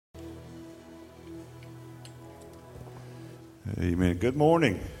Amen. Good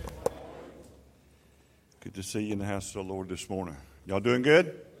morning. Good to see you in the house of the Lord this morning. Y'all doing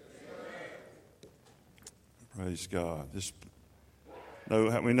good? Praise God.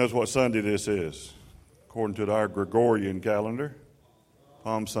 How many knows what Sunday this is? According to our Gregorian calendar,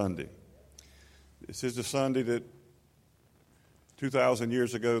 Palm Sunday. This is the Sunday that 2,000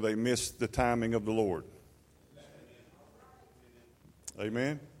 years ago they missed the timing of the Lord.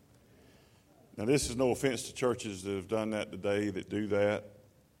 Amen. Now, this is no offense to churches that have done that today, that do that.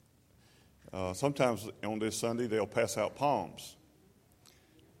 Sometimes on this Sunday, they'll pass out palms.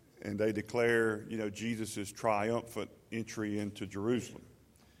 And they declare, Jesus' triumphant entry into Jerusalem,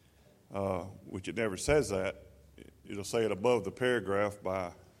 which it never says that. It'll say it above the paragraph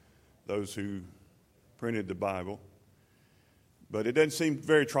by those who printed the Bible. But it doesn't seem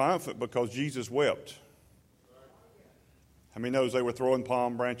very triumphant because Jesus wept. How many knows they were throwing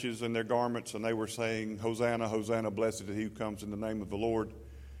palm branches in their garments and they were saying, Hosanna, Hosanna, blessed is he who comes in the name of the Lord.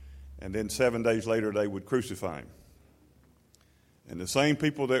 And then 7 days later they would crucify him. And the same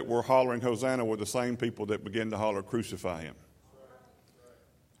people that were hollering Hosanna were the same people that began to holler crucify him.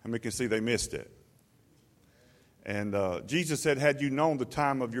 How many can see they missed it? And Jesus said, had you known the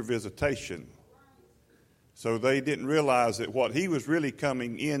time of your visitation. So they didn't realize that what he was really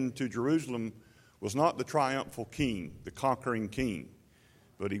coming into Jerusalem was not the triumphal king, the conquering king,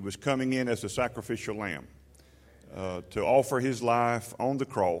 but he was coming in as a sacrificial lamb to offer his life on the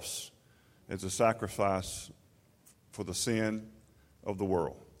cross as a sacrifice for the sin of the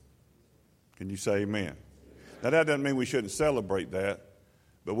world. Can you say amen? Now, that doesn't mean we shouldn't celebrate that,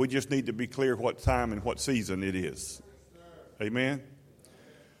 but we just need to be clear what time and what season it is. Amen?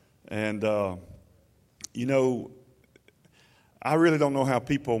 And, I really don't know how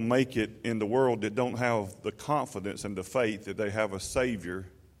people make it in the world that don't have the confidence and the faith that they have a Savior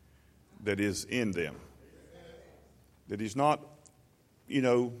that is in them. That he's not,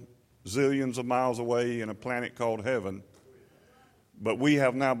 zillions of miles away in a planet called heaven, but we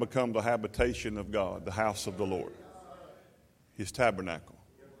have now become the habitation of God, the house of the Lord, his tabernacle.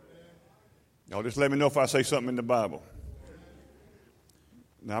 Y'all just let me know if I say something in the Bible.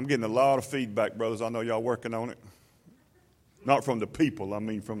 Now, I'm getting a lot of feedback, brothers. I know y'all working on it. Not from the people, I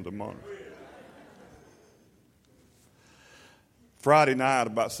mean from the monitor. Friday night,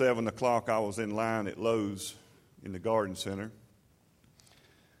 about 7 o'clock, I was in line at Lowe's in the garden center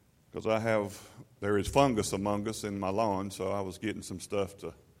because there is fungus among us in my lawn, so I was getting some stuff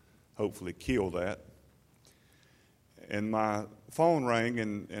to hopefully kill that. And my phone rang,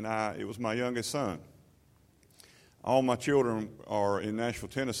 and it was my youngest son. All my children are in Nashville,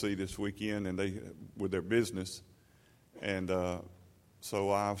 Tennessee this weekend, and they with their business. And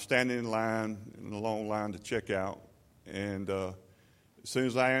so I was standing in a long line to check out. And as soon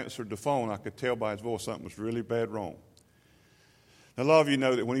as I answered the phone, I could tell by his voice something was really bad wrong. Now, a lot of you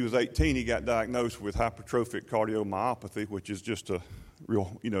know that when he was 18, he got diagnosed with hypertrophic cardiomyopathy, which is just a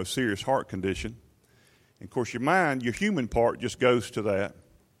real, serious heart condition. And, of course, your mind, your human part just goes to that.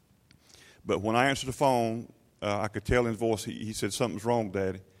 But when I answered the phone, I could tell in his voice, he said, something's wrong,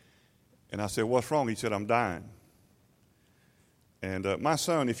 Daddy. And I said, what's wrong? He said, I'm dying. And my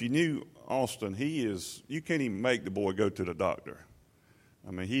son, if you knew Austin, you can't even make the boy go to the doctor. I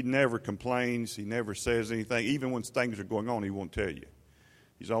mean, he never complains. He never says anything. Even when things are going on, he won't tell you.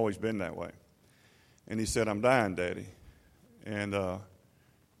 He's always been that way. And he said, I'm dying, Daddy. And I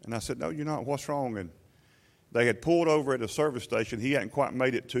said, no, you're not. What's wrong? And they had pulled over at a service station. He hadn't quite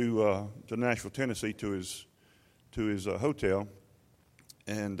made it to Nashville, Tennessee, to his hotel.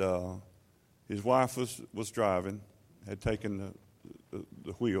 And his wife was driving, had taken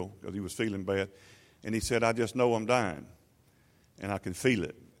the wheel because he was feeling bad. And he said, I just know I'm dying, and I can feel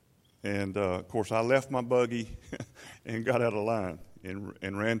it. And, of course, I left my buggy and got out of line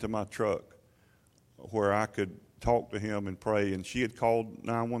and ran to my truck where I could talk to him and pray. And she had called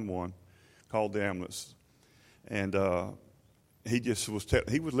 911, called the ambulance. And he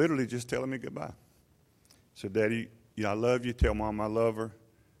was literally just telling me goodbye. He said, Daddy, I love you. Tell Mom I love her.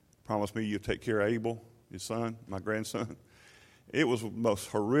 Promise me you'll take care of Abel, his son, my grandson. It was the most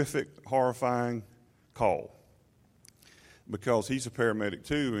horrific, horrifying call because he's a paramedic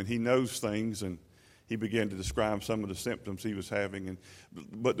too, and he knows things, and he began to describe some of the symptoms he was having.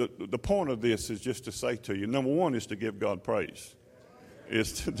 But the point of this is just to say to you, number one is to give God praise.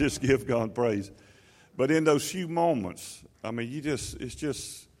 Is to just give God praise. But in those few moments, I mean, you just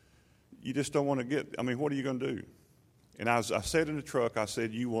don't want to what are you going to do? And I said in the truck, I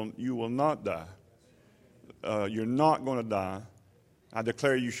said, you will not die. You're not going to die. I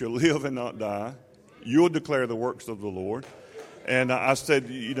declare you shall live and not die. You'll declare the works of the Lord. And I said,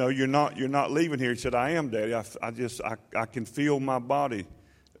 you're not leaving here. He said, I am, Daddy. I can feel my body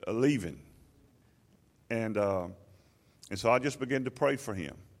leaving. And so I just began to pray for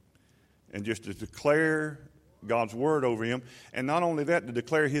him and just to declare God's word over him. And not only that, to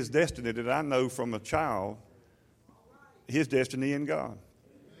declare his destiny that I know from a child, his destiny in God.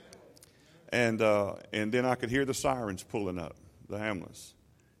 And then I could hear the sirens pulling up, the ambulance.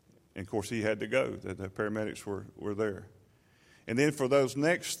 And, of course, he had to go. The paramedics were there. And then for those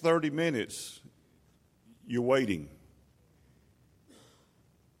next 30 minutes, you're waiting.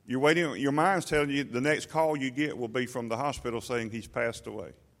 You're waiting. Your mind's telling you the next call you get will be from the hospital saying he's passed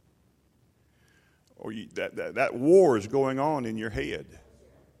away. Or that war is going on in your head.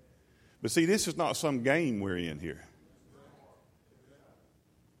 But see, this is not some game we're in here.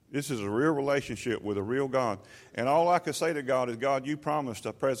 This is a real relationship with a real God. And all I could say to God is, God, you promised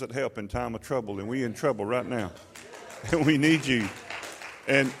a present help in time of trouble, and we're in trouble right now. And we need you.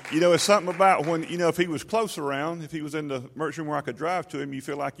 And, it's something about when, if he was close around, if he was in the emergency room where I could drive to him, you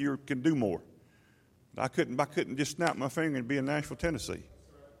feel like you can do more. I couldn't just snap my finger and be in Nashville, Tennessee.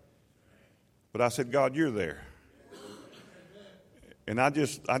 But I said, God, you're there. And I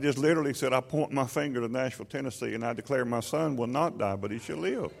just literally said, I point my finger to Nashville, Tennessee, and I declare my son will not die, but he shall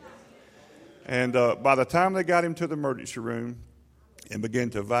live. And by the time they got him to the emergency room and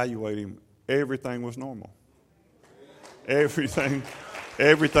began to evaluate him, everything was normal.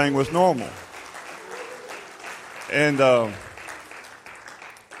 Everything was normal. And I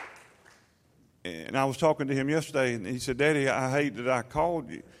was talking to him yesterday, and he said, Daddy, I hate that I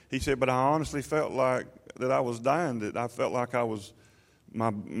called you. He said, but I honestly felt like that I was dying, that I felt like I was he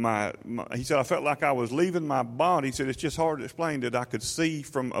said, I felt like I was leaving my body. He said, it's just hard to explain that I could see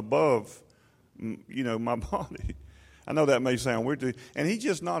from above, my body. I know that may sound weird to you. And he's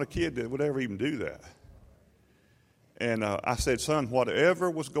just not a kid that would ever even do that. And I said, son,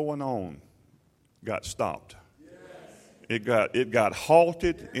 whatever was going on got stopped. Yes. It got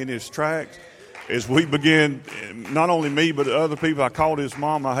halted in its tracks. As we began, not only me, but other people, I called his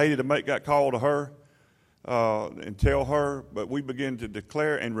mom. I hated to make that call to her and tell her, but we began to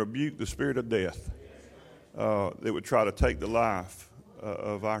declare and rebuke the spirit of death that would try to take the life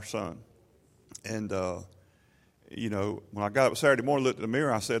of our son. And, when I got up Saturday morning, looked in the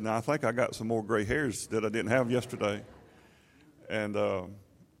mirror, I said, now I think I got some more gray hairs that I didn't have yesterday. And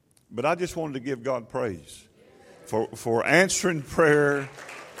but I just wanted to give God praise for answering prayer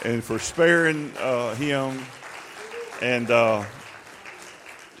and for sparing him. And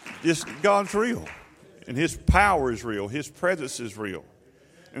just God's real. And his power is real. His presence is real.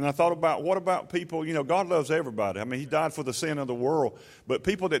 And I thought about, what about people, God loves everybody. I mean, he died for the sin of the world. But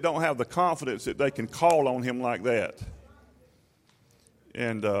people that don't have the confidence that they can call on him like that.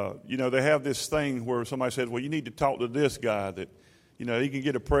 And, they have this thing where somebody says, well, you need to talk to this guy that, he can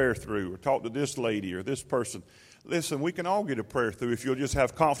get a prayer through, or talk to this lady or this person. Listen, we can all get a prayer through if you'll just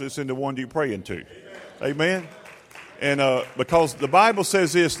have confidence in the one you're praying to. Amen? And because the Bible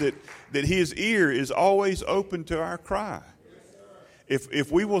says this, that his ear is always open to our cry.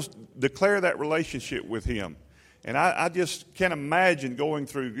 If we will declare that relationship with him. And I just can't imagine going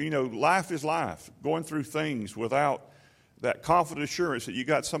through, life is life, going through things without that confident assurance that you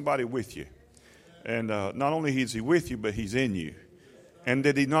got somebody with you. And not only is he with you, but he's in you. And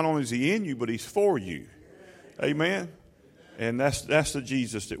that he not only is he in you, but he's for you. Amen? And that's the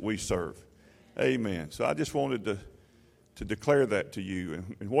Jesus that we serve. Amen. So I just wanted to declare that to you.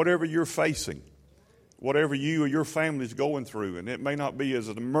 And whatever you're facing, whatever you or your family is going through, and it may not be as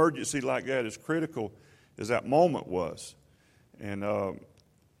an emergency like that, as critical as that moment was. And, and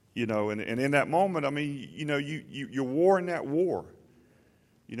in that moment, I mean, you're warring that war.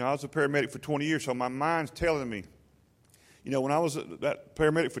 I was a paramedic for 20 years, so my mind's telling me, when I was that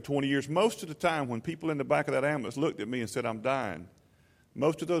paramedic for 20 years, most of the time when people in the back of that ambulance looked at me and said, I'm dying,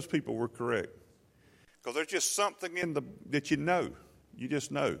 most of those people were correct. Because there's just something that you know. You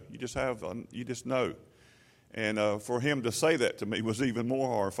just know. You just know. And for him to say that to me was even more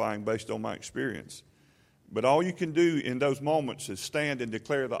horrifying based on my experience. But all you can do in those moments is stand and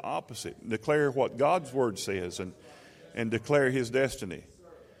declare the opposite, declare what God's word says, and declare his destiny.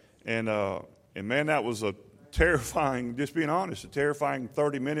 And man, that was a terrifying, just being honest, a terrifying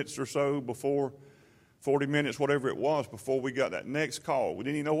 30 minutes or so before, 40 minutes, whatever it was, before we got that next call. We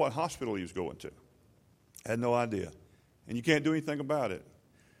didn't even know what hospital he was going to. Had no idea. And you can't do anything about it.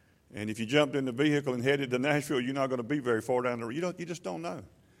 And if you jumped in the vehicle and headed to Nashville, you're not going to be very far down the road. You just don't know.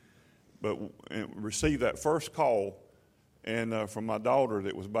 But received that first call and from my daughter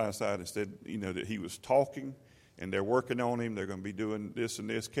that was by his side and said, that he was talking and they're working on him. They're going to be doing this and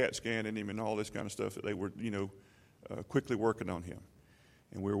this, CAT scanning him and all this kind of stuff that they were, quickly working on him.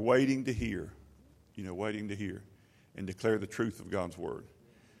 And we're waiting to hear, and declare the truth of God's word.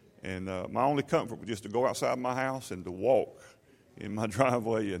 And my only comfort was just to go outside my house and to walk in my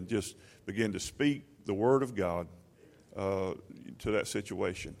driveway and just begin to speak the word of God to that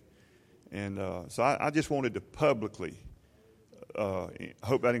situation. And so I just wanted to publicly,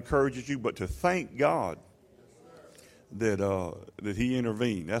 hope that encourages you, but to thank God that he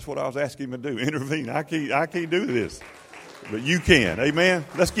intervened. That's what I was asking him to do, intervene. I can't do this, but you can. Amen.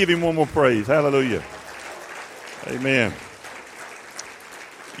 Let's give him one more praise. Hallelujah. Amen.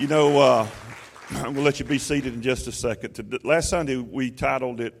 I'm going to let you be seated in just a second. Last Sunday we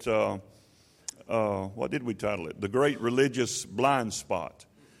titled it, what did we title it? The Great Religious Blind Spot.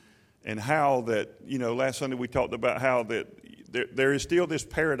 And how that, last Sunday we talked about how that there is still this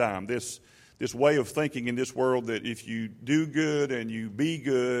paradigm, this way of thinking in this world that if you do good and you be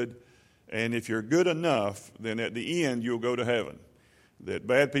good, and if you're good enough, then at the end you'll go to heaven. That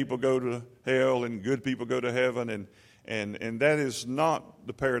bad people go to hell and good people go to heaven, and that is not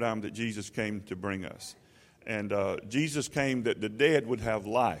the paradigm that Jesus came to bring us. And Jesus came that the dead would have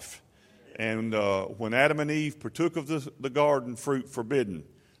life. And when Adam and Eve partook of the garden fruit forbidden,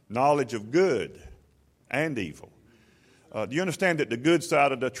 knowledge of good and evil. Do you understand that the good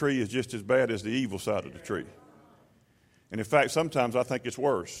side of the tree is just as bad as the evil side of the tree? And in fact, sometimes I think it's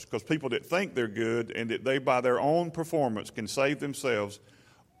worse, because people that think they're good and that they by their own performance can save themselves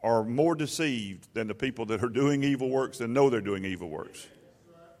are more deceived than the people that are doing evil works and know they're doing evil works.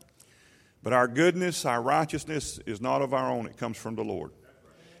 But our goodness, our righteousness is not of our own. It comes from the Lord.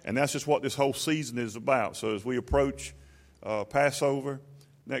 And that's just what this whole season is about. So as we approach Passover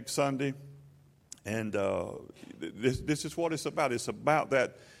next Sunday, and this is what it's about. It's about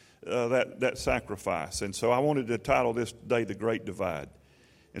that sacrifice. And so I wanted to title this day The Great Divide.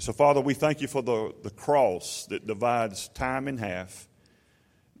 And so, Father, we thank you for the cross that divides time in half,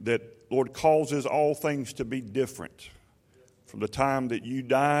 that, Lord, causes all things to be different from the time that you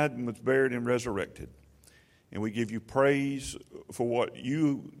died and was buried and resurrected. And we give you praise for what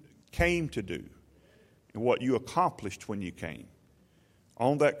you came to do and what you accomplished when you came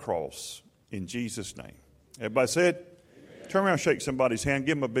on that cross, in Jesus' name. Everybody said? Amen. Turn around and shake somebody's hand.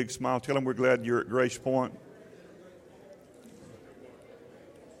 Give them a big smile. Tell them we're glad you're at Grace Point.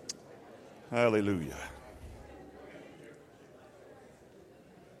 Hallelujah.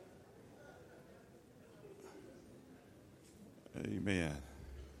 Amen.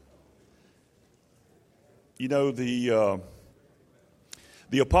 The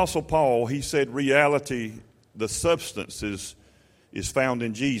Apostle Paul, he said reality, the substance is found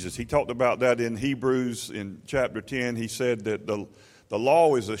in Jesus. He talked about that in Hebrews in chapter 10. He said that the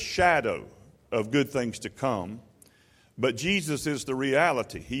law is a shadow of good things to come, but Jesus is the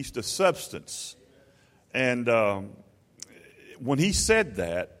reality. He's the substance. And when he said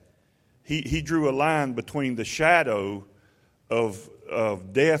that, he drew a line between the shadow of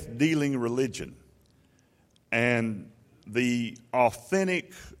death-dealing religion and the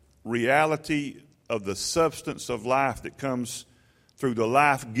authentic reality of the substance of life that comes through the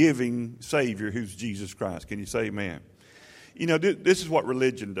life-giving Savior who's Jesus Christ. Can you say amen? This is what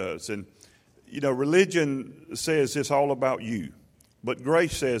religion does. And, religion says it's all about you, but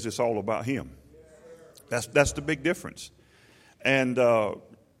grace says it's all about Him. That's the big difference. And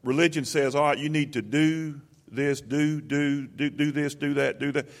religion says, all right, you need to do this, do this, do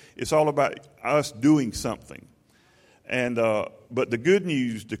that. It's all about us doing something. And but the good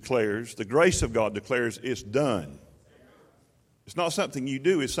news declares, the grace of God declares, it's done. It's not something you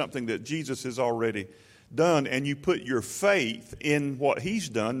do, it's something that Jesus has already done, and you put your faith in what He's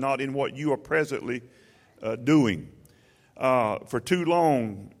done, not in what you are presently doing. For too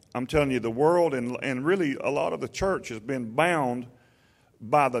long, I'm telling you, the world and really a lot of the church has been bound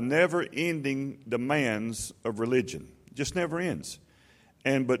by the never-ending demands of religion. It just never ends.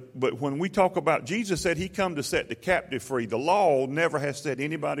 But when we talk about, Jesus said He come to set the captive free. The law never has set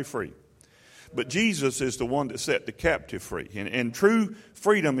anybody free. But Jesus is the one that set the captive free. And true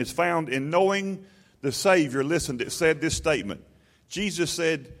freedom is found in knowing the Savior, listen, that said this statement. Jesus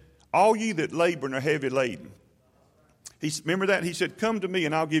said, all ye that labor and are heavy laden. Remember that? He said, come to me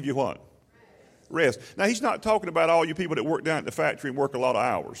and I'll give you what? Rest. Now, He's not talking about all you people that work down at the factory and work a lot of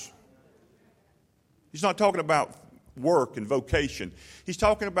hours. He's not talking about work and vocation. He's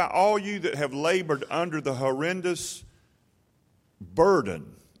talking about all you that have labored under the horrendous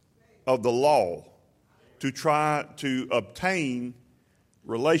burden of the law to try to obtain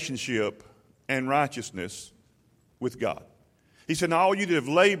relationship and righteousness with God. He said, now all you that have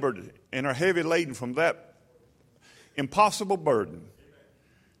labored and are heavy laden from that impossible burden,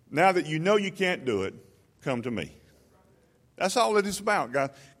 now that you know you can't do it, come to me. That's all it is about,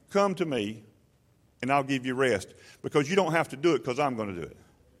 guys. Come to me, and I'll give you rest. Because you don't have to do it because I'm going to do it.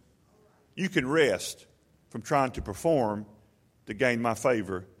 You can rest from trying to perform to gain my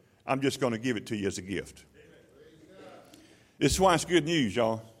favor. I'm just going to give it to you as a gift. This is why it's good news,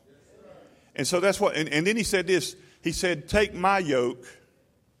 y'all. And so that's what, and then he said this. He said, take my yoke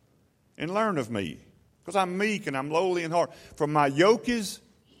and learn of me. Because I'm meek and I'm lowly in heart. For my yoke is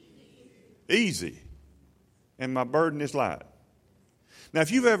easy and my burden is light. Now, if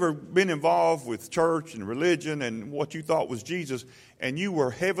you've ever been involved with church and religion and what you thought was Jesus, and you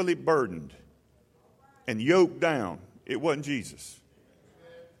were heavily burdened and yoked down, it wasn't Jesus.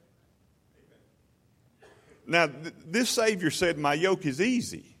 Now, this Savior said, my yoke is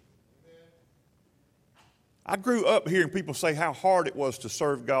easy. I grew up hearing people say how hard it was to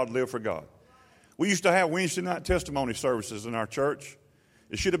serve God, live for God. We used to have Wednesday night testimony services in our church.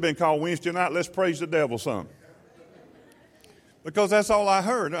 It should have been called Wednesday night, let's praise the devil some. Because that's all I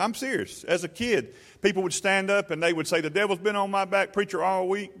heard. I'm serious. As a kid, people would stand up and they would say, the devil's been on my back, preacher, all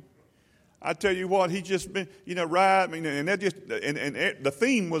week. I tell you what, he just been, right. And the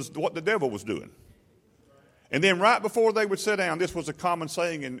theme was what the devil was doing. And then right before they would sit down, this was a common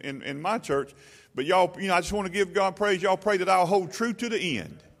saying in my church, but y'all, I just want to give God praise. Y'all pray that I'll hold true to the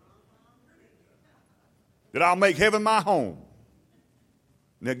end. That I'll make heaven my home.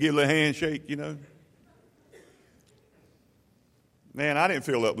 And they'll give a little handshake, Man, I didn't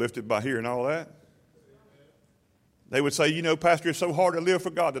feel uplifted by hearing all that. They would say, Pastor, it's so hard to live for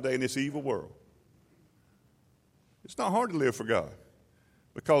God today in this evil world. It's not hard to live for God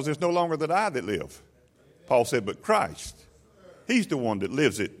because it's no longer that I that live. Paul said, but Christ. He's the one that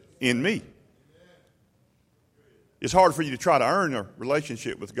lives it in me. It's hard for you to try to earn a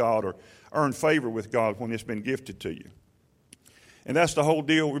relationship with God or earn favor with God when it's been gifted to you. And that's the whole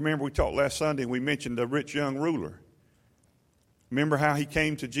deal. Remember, we talked last Sunday and we mentioned the rich young ruler. Remember how he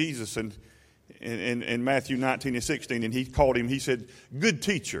came to Jesus in Matthew 19 and 16, and he called him, he said, good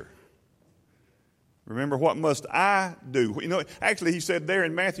teacher. Remember, what must I do? Actually, he said there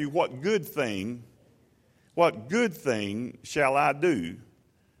in Matthew, what good thing shall I do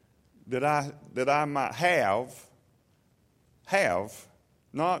that I might have,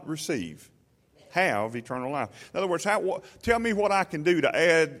 not receive, have eternal life. In other words, tell me what I can do to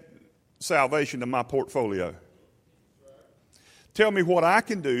add salvation to my portfolio. Tell me what I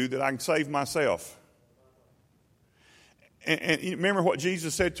can do that I can save myself. And remember what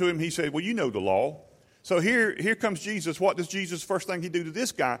Jesus said to him? He said, well, you know the law. So here comes Jesus. What does Jesus, first thing he do to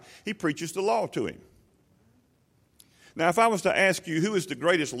this guy? He preaches the law to him. Now, if I was to ask you who is the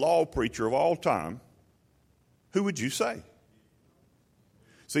greatest law preacher of all time, who would you say?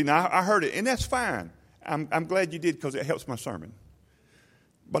 See, now I heard it, and that's fine. I'm glad you did because it helps my sermon.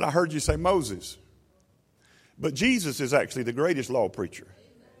 But I heard you say Moses. But Jesus is actually the greatest law preacher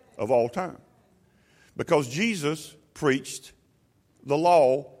of all time. Because Jesus preached the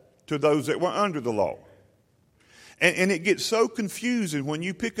law to those that were under the law. And it gets so confusing when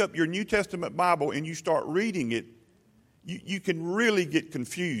you pick up your New Testament Bible and you start reading it, you can really get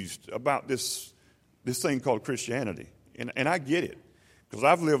confused about this thing called Christianity. And I get it, because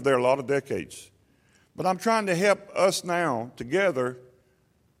I've lived there a lot of decades. But I'm trying to help us now together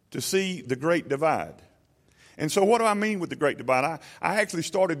to see the great divide. And so what do I mean with the great divide? I actually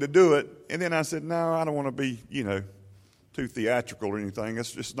started to do it, and then I said, no, I don't want to be, too theatrical or anything.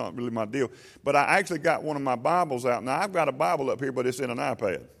 That's just not really my deal. But I actually got one of my Bibles out. Now, I've got a Bible up here, but it's in an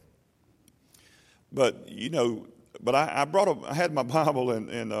iPad. But, I had my Bible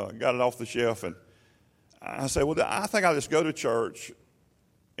and got it off the shelf, and I said, well, I think I'll just go to church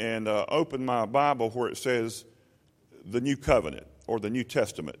and open my Bible where it says the New Covenant or the New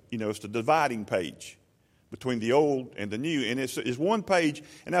Testament. It's the dividing page between the old and the new. And it's one page,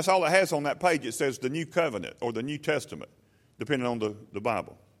 and that's all it has on that page. It says the New Covenant or the New Testament, depending on the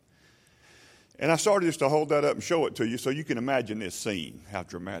Bible. And I started just to hold that up and show it to you so you can imagine this scene, how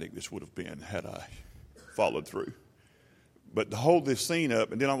dramatic this would have been had I followed through. But to hold this scene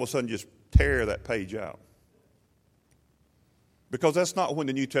up and then all of a sudden just tear that page out. Because that's not when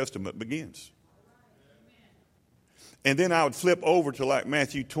the New Testament begins. And then I would flip over to like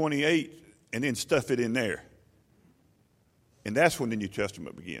Matthew 28 and then stuff it in there. And that's when the New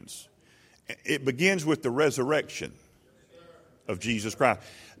Testament begins. It begins with the resurrection of Jesus Christ.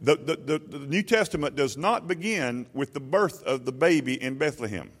 The New Testament does not begin with the birth of the baby in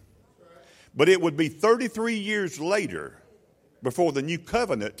Bethlehem. But it would be 33 years later before the New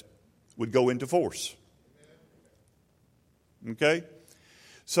Covenant would go into force. Okay?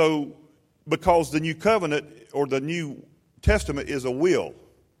 So, because the New Covenant or the New Testament is a will.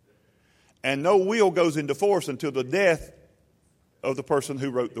 And no will goes into force until the death of the person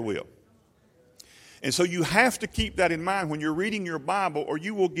who wrote the will. And so you have to keep that in mind when you're reading your Bible, or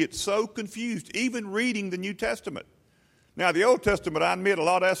you will get so confused, even reading the New Testament. Now, the Old Testament, I admit, a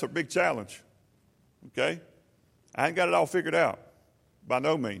lot of that's a big challenge. Okay? I ain't got it all figured out, by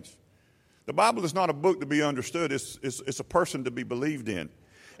no means. The Bible is not a book to be understood. It's a person to be believed in.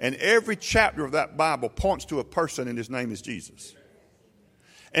 And every chapter of that Bible points to a person, and his name is Jesus.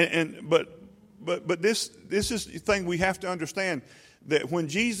 But this is the thing we have to understand, that when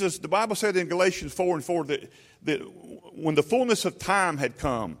Jesus, the Bible said in Galatians 4:4 that when the fullness of time had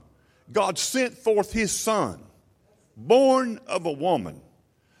come, God sent forth his Son, born of a woman,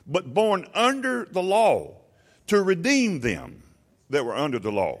 but born under the law, to redeem them that were under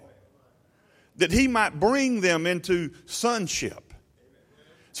the law, that he might bring them into sonship.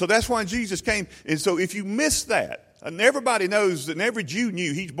 So that's why Jesus came. And so if you miss that, and everybody knows, and every Jew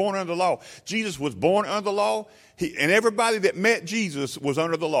knew he's born under the law. Jesus was born under the law, and everybody that met Jesus was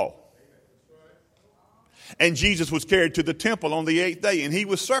under the law. And Jesus was carried to the temple on the 8th day, and he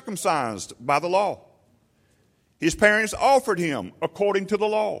was circumcised by the law. His parents offered him according to the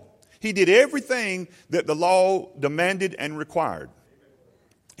law. He did everything that the law demanded and required.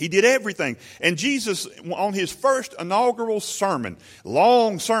 He did everything. And Jesus, on his first inaugural sermon,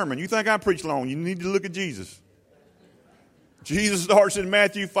 long sermon, you think I preach long, you need to look at Jesus. Jesus starts in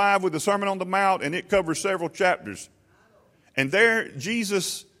Matthew 5 with the Sermon on the Mount, and it covers several chapters. And there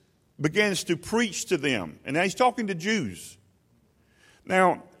Jesus begins to preach to them. And now he's talking to Jews.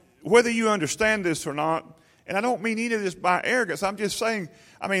 Now, whether you understand this or not, and I don't mean any of this by arrogance, I'm just saying,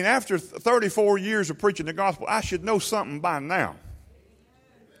 after 34 years of preaching the gospel, I should know something by now.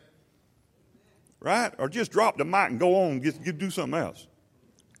 Right? Or just drop the mic and go on and do something else.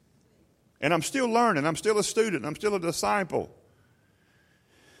 And I'm still learning. I'm still a student. I'm still a disciple.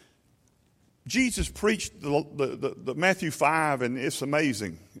 Jesus preached the Matthew 5, and it's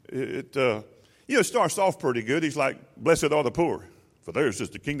amazing. It starts off pretty good. He's like, "Blessed are the poor, for theirs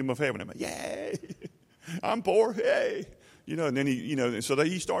is the kingdom of heaven." I'm like, "Yay, I'm poor, yay!" And then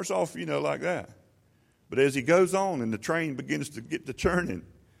he starts off, like that. But as he goes on, and the train begins to get to churning,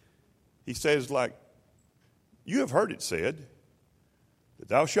 he says, like, "You have heard it said, that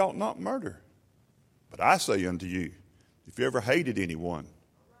thou shalt not murder. But I say unto you, if you ever hated anyone,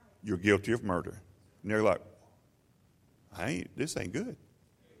 you're guilty of murder." And they're like, this ain't good.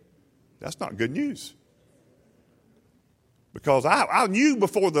 That's not good news. Because I knew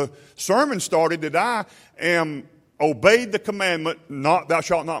before the sermon started that I am obeyed the commandment, thou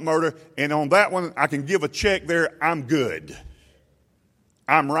shalt not murder. And on that one, I can give a check there. I'm good.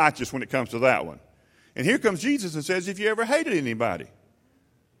 I'm righteous when it comes to that one. And here comes Jesus and says, if you ever hated anybody,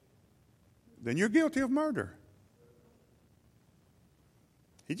 then you're guilty of murder.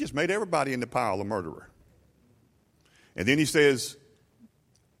 He just made everybody in the pile a murderer. And then he says,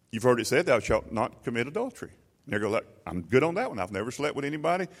 you've heard it said, thou shalt not commit adultery. And they go like, I'm good on that one. I've never slept with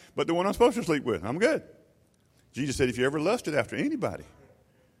anybody but the one I'm supposed to sleep with. I'm good. Jesus said, if you ever lusted after anybody,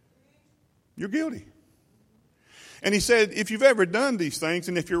 you're guilty. And he said, if you've ever done these things,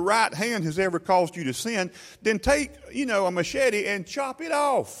 and if your right hand has ever caused you to sin, then take, a machete and chop it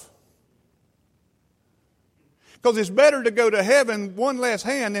off. Because it's better to go to heaven one less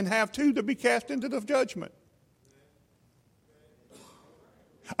hand than have two to be cast into the judgment.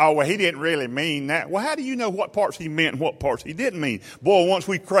 Oh, well, he didn't really mean that. Well, how do you know what parts he meant and what parts he didn't mean? Boy, once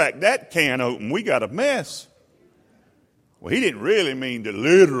we crack that can open, we got a mess. Well, he didn't really mean to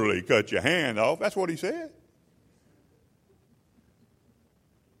literally cut your hand off. That's what he said.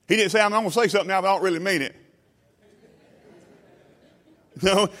 He didn't say, I'm going to say something now, but I don't really mean it.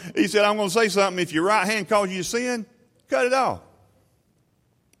 No, he said, I'm going to say something. If your right hand causes you to sin, cut it off.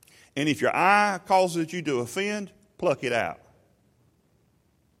 And if your eye causes you to offend, pluck it out.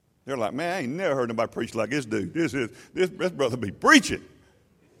 They're like, man, I ain't never heard nobody preach like this dude. This brother be preaching.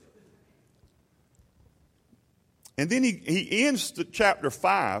 And then he ends the chapter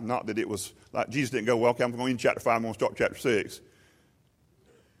 5, not that it was like Jesus didn't go, well, okay, I'm going to end chapter 5, I'm going to start chapter 6.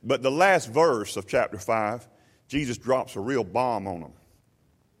 But the last verse of chapter 5, Jesus drops a real bomb on them.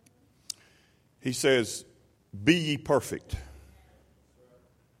 He says, be ye perfect,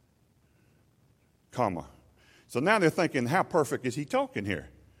 comma. So now they're thinking, how perfect is he talking here?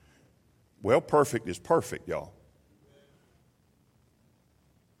 Well, perfect is perfect, y'all.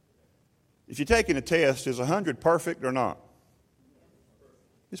 If you're taking a test, is 100 perfect or not?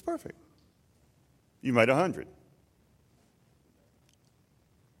 It's perfect. You made 100.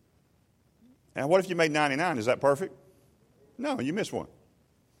 Now, what if you made 99? Is that perfect? No, you missed one.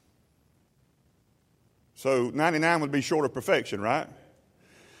 So 99 would be short of perfection, right?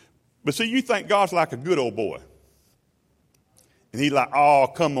 But see, you think God's like a good old boy. And he's like, oh,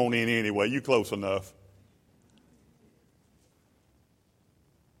 come on in anyway. You close enough.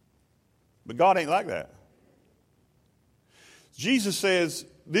 But God ain't like that. Jesus says,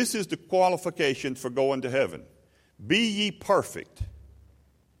 this is the qualification for going to heaven. Be ye perfect,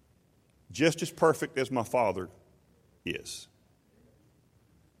 just as perfect as my Father is.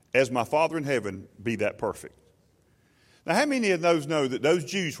 As my Father in heaven, be that perfect. Now, how many of those know that those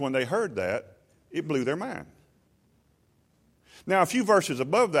Jews, when they heard that, it blew their mind? Now, a few verses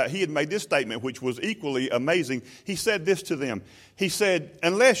above that, he had made this statement, which was equally amazing. He said this to them. He said,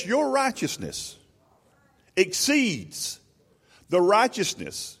 unless your righteousness exceeds the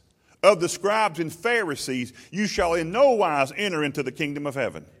righteousness of the scribes and Pharisees, you shall in no wise enter into the kingdom of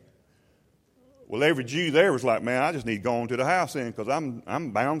heaven. Well, every Jew there was like, man, I just need to go on to the house then because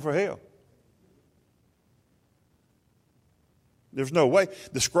I'm bound for hell. There's no way.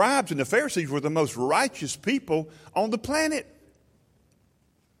 The scribes and the Pharisees were the most righteous people on the planet.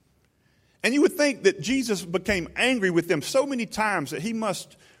 And you would think that Jesus became angry with them so many times that he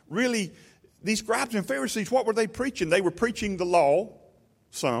must really, these scribes and Pharisees, what were they preaching? They were preaching the law,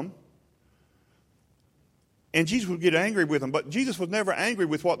 some. And Jesus would get angry with them. But Jesus was never angry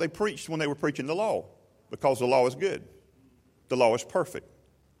with what they preached when they were preaching the law, because the law is good. The law is perfect.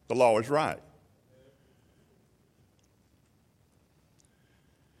 The law is right.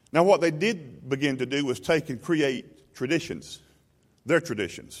 Now, what they did begin to do was take and create traditions, their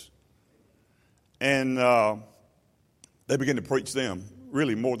traditions. And they began to preach them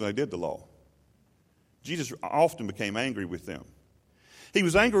really more than they did the law. Jesus often became angry with them. He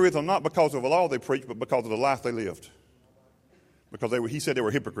was angry with them not because of the law they preached, but because of the life they lived. Because he said they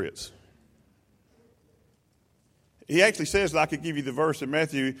were hypocrites. He actually says, that I could give you the verse in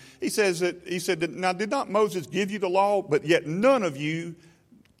Matthew. He said that, now did not Moses give you the law, but yet none of you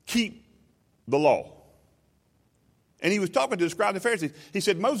keep the law. And he was talking to the scribes and Pharisees. He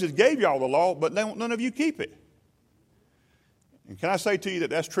said, Moses gave you all the law, but none of you keep it. And can I say to you that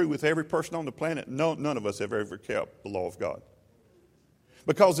that's true with every person on the planet? No, none of us have ever kept the law of God.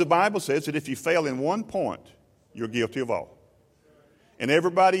 Because the Bible says that if you fail in one point, you're guilty of all. And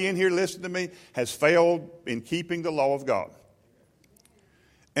everybody in here listening to me has failed in keeping the law of God.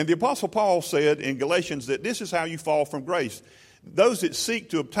 And the Apostle Paul said in Galatians that this is how you fall from grace. Those that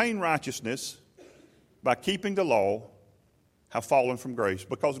seek to obtain righteousness by keeping the law have fallen from grace,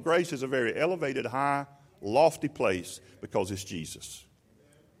 because grace is a very elevated, high, lofty place because it's Jesus.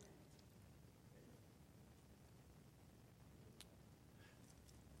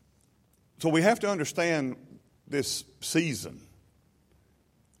 So we have to understand this season.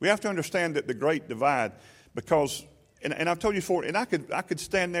 We have to understand that the great divide, because, and I've told you before, and I could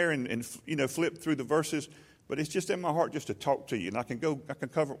stand there and flip through the verses, but it's just in my heart just to talk to you, and I can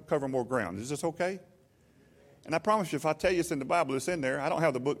cover more ground. Is this okay? And I promise you, if I tell you it's in the Bible, it's in there. I don't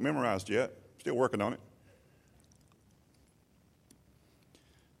have the book memorized yet. Still working on it.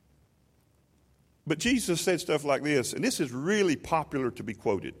 But Jesus said stuff like this, and this is really popular to be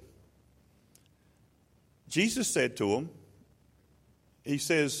quoted. Jesus said to them, he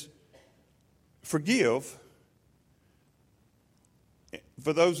says, forgive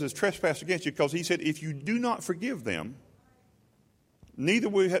for those that trespass against you, because he said, if you do not forgive them, neither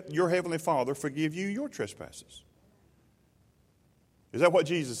will your heavenly Father forgive you your trespasses. Is that what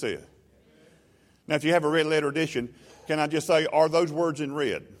Jesus said? Now, if you have a red letter edition, can I just say, are those words in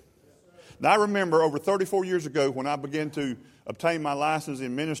red? Now, I remember over 34 years ago when I began to obtain my license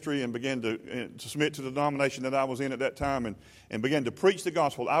in ministry and began to submit to the denomination that I was in at that time and began to preach the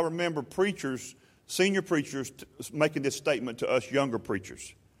gospel. I remember preachers, senior preachers, making this statement to us younger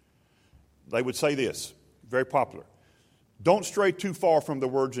preachers. They would say this, very popular: don't stray too far from the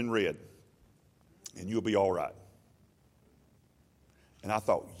words in red, and you'll be all right. And I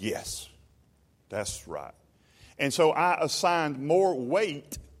thought, yes, that's right. And so I assigned more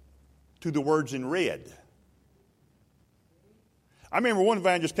weight to the words in red. I remember one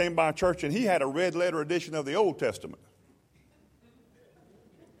evangelist came by a church and he had a red letter edition of the Old Testament.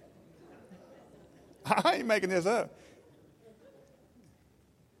 I ain't making this up.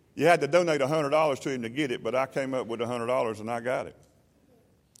 You had to donate $100 to him to get it, but I came up with $100 and I got it.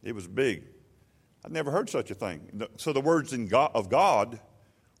 It was big. I'd never heard such a thing. So the words of God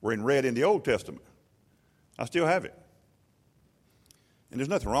were in red in the Old Testament. I still have it. And there's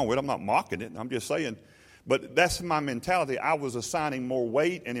nothing wrong with it. I'm not mocking it. I'm just saying. But that's my mentality. I was assigning more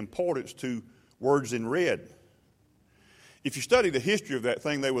weight and importance to words in red. If you study the history of that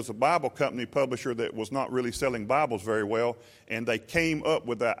thing, there was a Bible company publisher that was not really selling Bibles very well, and they came up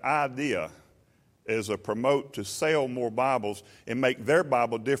with that idea as a promote to sell more Bibles and make their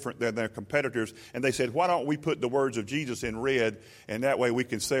Bible different than their competitors. And they said, why don't we put the words of Jesus in red, and that way we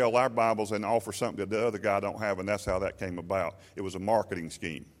can sell our Bibles and offer something that the other guy don't have. And that's how that came about. It was a marketing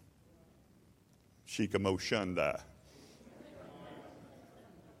scheme. Shikamo Shundai.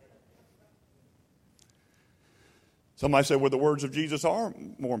 Somebody said, well, the words of Jesus are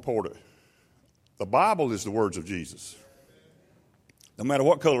more important. The Bible is the words of Jesus. No matter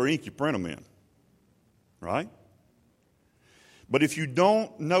what color ink you print them in. Right? But if you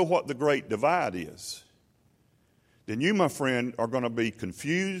don't know what the great divide is, then you, my friend, are going to be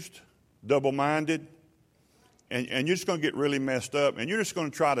confused, double-minded, and you're just going to get really messed up, and you're just going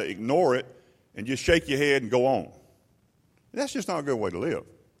to try to ignore it and just shake your head and go on. That's just not a good way to live.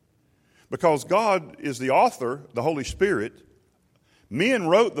 Because God is the author, the Holy Spirit. Men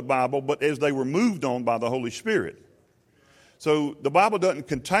wrote the Bible, but as they were moved on by the Holy Spirit. So the Bible doesn't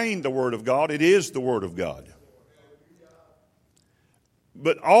contain the Word of God. It is the Word of God.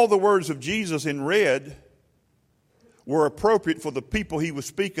 But all the words of Jesus in red were appropriate for the people he was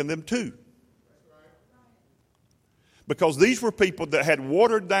speaking them to. Because these were people that had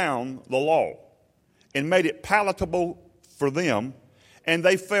watered down the law and made it palatable for them, and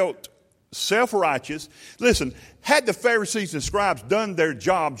they felt self-righteous. Listen, had the Pharisees and scribes done their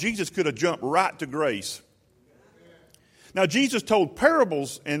job, Jesus could have jumped right to grace. Now, Jesus told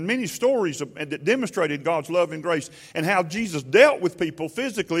parables and many stories that demonstrated God's love and grace, and how Jesus dealt with people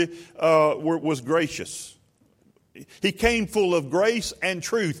physically was gracious. He came full of grace and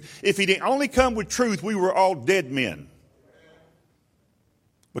truth. If he didn't only come with truth, we were all dead men.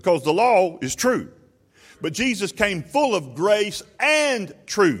 Because the law is true. But Jesus came full of grace and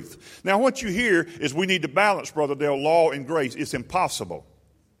truth. Now, what you hear is we need to balance, Brother Dale, law and grace. It's impossible.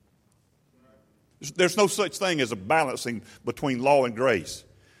 There's no such thing as a balancing between law and grace.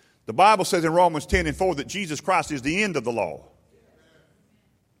 The Bible says in Romans 10:4 that Jesus Christ is the end of the law.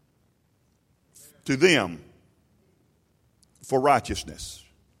 To them, for righteousness.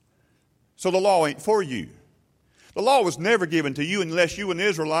 So the law ain't for you. The law was never given to you unless you were an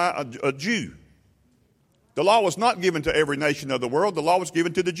Israelite, a Jew. The law was not given to every nation of the world. The law was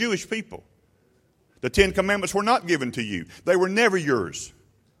given to the Jewish people. The 10 Commandments were not given to you. They were never yours.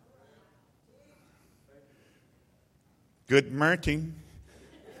 Good morning.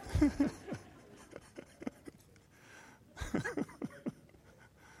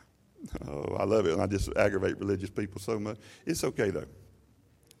 Oh, I love it, and I just aggravate religious people so much. It's okay, though.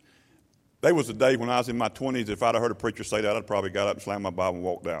 There was a day when I was in my 20s, if I'd have heard a preacher say that, I'd probably got up and slammed my Bible and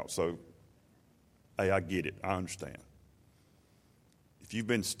walked out. So, hey, I get it. I understand. If you've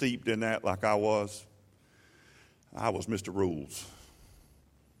been steeped in that like I was Mr. Rules.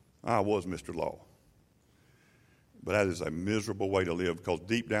 I was Mr. Law. But that is a miserable way to live, because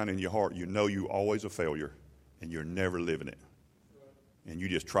deep down in your heart, you know you're always a failure and you're never living it. And you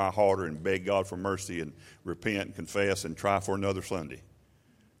just try harder and beg God for mercy and repent and confess and try for another Sunday.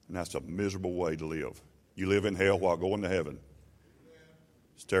 And that's a miserable way to live. You live in hell while going to heaven.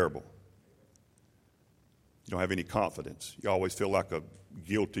 It's terrible. You don't have any confidence. You always feel like a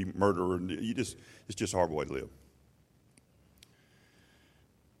guilty murderer. It's just a horrible way to live.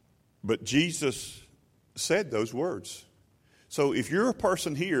 But Jesus said those words. So if you're a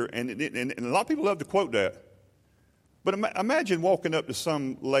person here, and a lot of people love to quote that, but imagine walking up to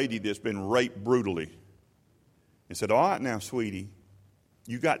some lady that's been raped brutally and said, all right now, sweetie,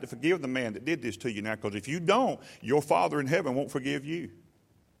 you got to forgive the man that did this to you now, because if you don't, your Father in heaven won't forgive you.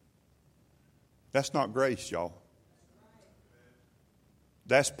 That's not grace, y'all.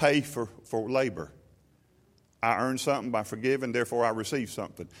 That's pay for labor. I earn something by forgiving, therefore I receive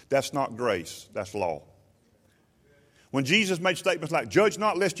something. That's not grace. That's law. When Jesus made statements like, judge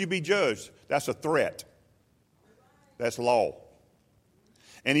not lest you be judged, that's a threat. That's law.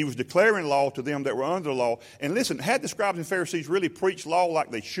 And he was declaring law to them that were under the law. And listen, had the scribes and Pharisees really preached law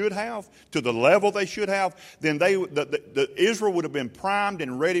like they should have, to the level they should have, then Israel would have been primed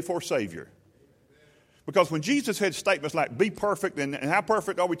and ready for a Savior. Because when Jesus had statements like, be perfect, and how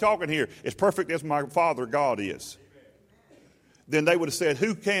perfect are we talking here? As perfect as my Father God is. Then they would have said,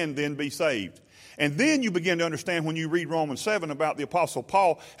 who can then be saved? And then you begin to understand when you read Romans 7 about the Apostle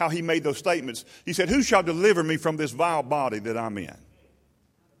Paul, how he made those statements. He said, who shall deliver me from this vile body that I'm in?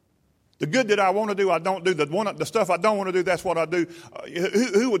 The good that I want to do, I don't do. The stuff I don't want to do, that's what I do.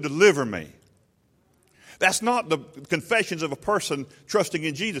 Who would deliver me? That's not the confessions of a person trusting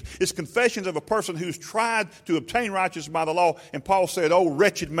in Jesus. It's confessions of a person who's tried to obtain righteousness by the law. And Paul said, "Oh,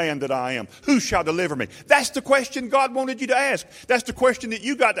 wretched man that I am, who shall deliver me?" That's the question God wanted you to ask. That's the question that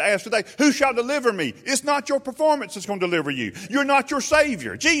you got to ask today. Who shall deliver me? It's not your performance that's going to deliver you. You're not your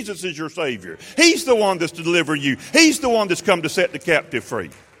Savior. Jesus is your Savior. He's the one that's to deliver you. He's the one that's come to set the captive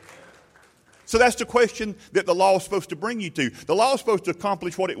free. So that's the question that the law is supposed to bring you to. The law is supposed to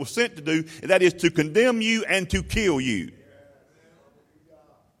accomplish what it was sent to do, and that is to condemn you and to kill you.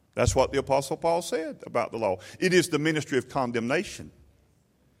 That's what the Apostle Paul said about the law. It is the ministry of condemnation.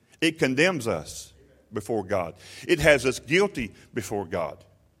 It condemns us before God. It has us guilty before God.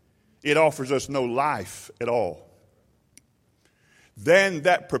 It offers us no life at all. Then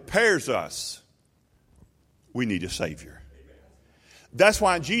that prepares us. We need a Savior. That's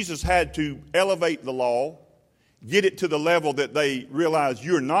why Jesus had to elevate the law, get it to the level that they realize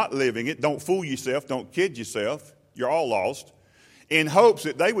you're not living it. Don't fool yourself. Don't kid yourself. You're all lost. In hopes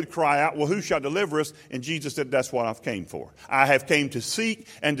that they would cry out, "Well, who shall deliver us?" And Jesus said, "That's what I've came for. I have came to seek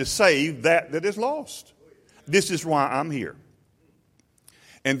and to save that is lost. This is why I'm here."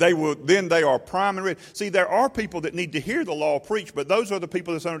 And they are primary. See, there are people that need to hear the law preached, but those are the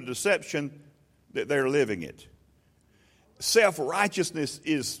people that's under deception that they're living it. Self-righteousness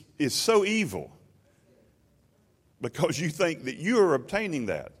is so evil because you think that you are obtaining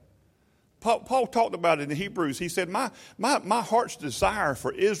that. Paul talked about it in Hebrews. He said, my heart's desire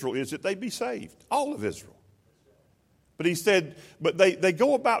for Israel is that they be saved, all of Israel. But he said, but they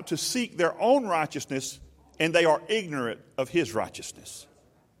go about to seek their own righteousness, and they are ignorant of his righteousness.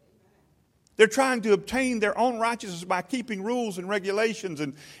 They're trying to obtain their own righteousness by keeping rules and regulations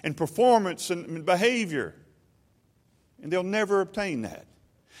and performance and behavior. And they'll never obtain that.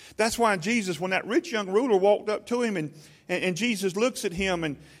 That's why Jesus, when that rich young ruler walked up to him and Jesus looks at him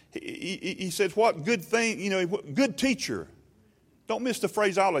and he says, "What good thing, good teacher." Don't miss the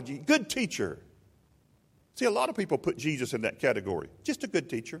phraseology. Good teacher. See, a lot of people put Jesus in that category. Just a good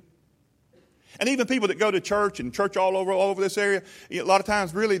teacher. And even people that go to church and church all over this area, a lot of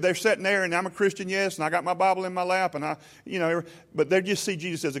times really they're sitting there and I'm a Christian, yes, and I got my Bible in my lap, and but they just see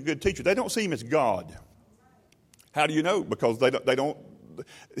Jesus as a good teacher. They don't see him as God. How do you know? Because they don't.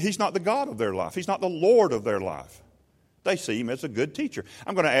 He's not the God of their life. He's not the Lord of their life. They see him as a good teacher.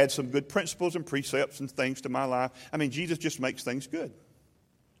 I'm going to add some good principles and precepts and things to my life. I mean, Jesus just makes things good.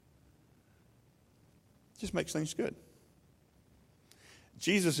 Just makes things good.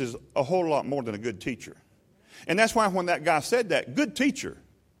 Jesus is a whole lot more than a good teacher. And that's why when that guy said that, good teacher,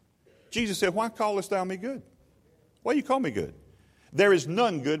 Jesus said, "Why callest thou me good? Why you call me good? There is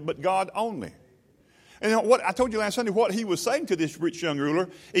none good but God only." And what I told you last Sunday, what he was saying to this rich young ruler,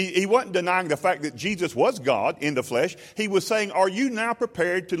 he wasn't denying the fact that Jesus was God in the flesh. He was saying, "Are you now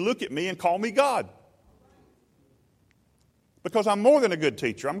prepared to look at me and call me God? Because I'm more than a good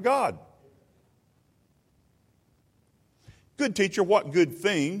teacher. I'm God." Good teacher, what good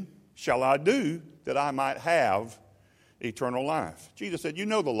thing shall I do that I might have eternal life? Jesus said, "You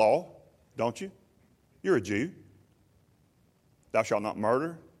know the law, don't you? You're a Jew. Thou shalt not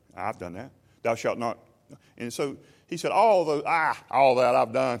murder." I've done that. "Thou shalt not." And so he said, all that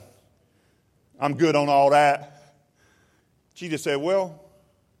I've done. I'm good on all that. Jesus said, "Well,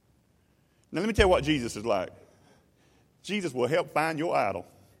 now let me tell you what Jesus is like. Jesus will help find your idol."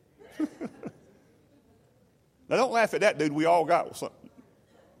 Now don't laugh at that, dude. We all got something.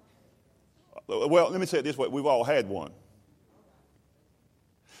 Well, let me say it this way. We've all had one.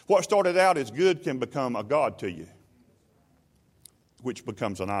 What started out as good can become a god to you, which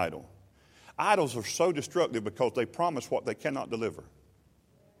becomes an idol. Idols are so destructive because they promise what they cannot deliver.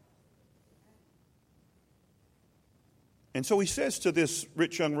 And so he says to this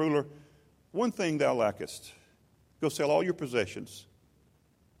rich young ruler, "One thing thou lackest. Go sell all your possessions."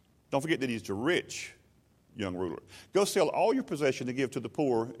 Don't forget that he's a rich young ruler. "Go sell all your possessions and give to the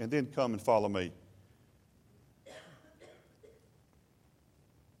poor, and then come and follow me."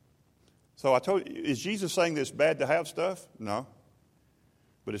 So I told you, is Jesus saying that it's bad to have stuff? No.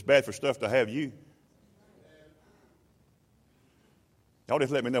 But it's bad for stuff to have you. Y'all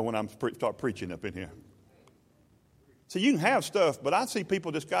just let me know when I'm start preaching up in here. So you can have stuff, but I see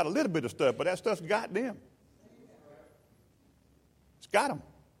people that's got a little bit of stuff, but that stuff's got them. It's got them.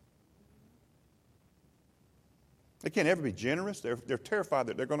 They can't ever be generous. They're terrified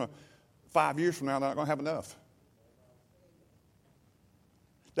that they're going to, 5 years from now, they're not going to have enough.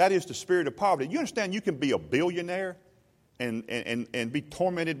 That is the spirit of poverty. You understand you can be a billionaire and be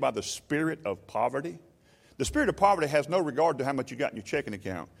tormented by the spirit of poverty? The spirit of poverty has no regard to how much you got in your checking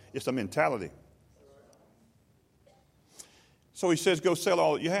account. It's a mentality. So he says, "Go sell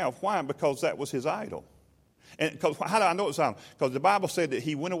all that you have." Why? Because that was his idol. And how do I know it's silent? Because the Bible said that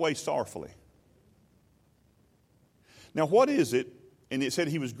he went away sorrowfully. Now, what is it? And it said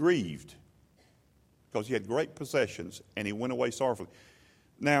he was grieved because he had great possessions and he went away sorrowfully.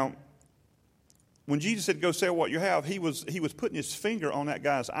 Now, when Jesus said, go sell what you have, he was putting his finger on that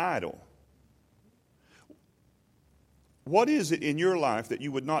guy's idol. What is it in your life that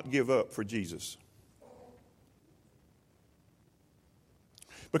you would not give up for Jesus?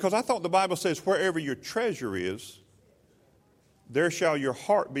 Because I thought the Bible says, wherever your treasure is, there shall your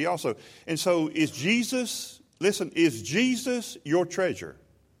heart be also. And so is Jesus your treasure?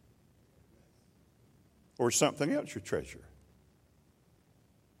 Or something else your treasure?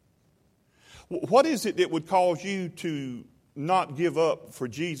 What is it that would cause you to not give up for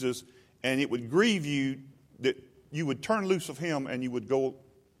Jesus, and it would grieve you that you would turn loose of him and you would go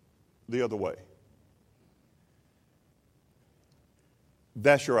the other way?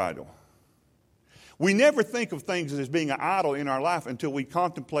 That's your idol. We never think of things as being an idol in our life until we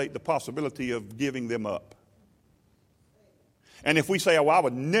contemplate the possibility of giving them up. And if we say, oh, I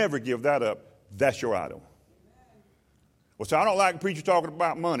would never give that up, that's your idol. Well, so I don't like preachers talking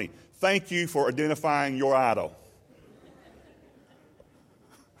about money. Thank you for identifying your idol.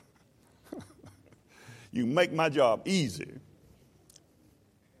 You make my job easy.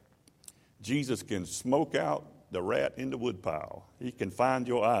 Jesus can smoke out the rat in the woodpile. He can find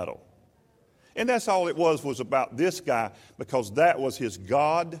your idol. And that's all it was about this guy, because that was his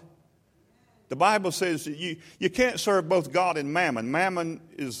God. The Bible says that you can't serve both God and mammon. Mammon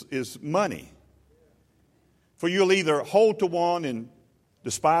is money. For you'll either hold to one and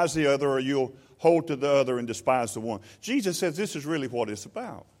despise the other, or you'll hold to the other and despise the one. Jesus says this is really what it's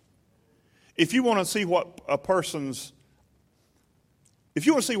about. If you want to see if you want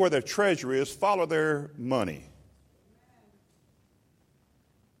to see where their treasure is, follow their money.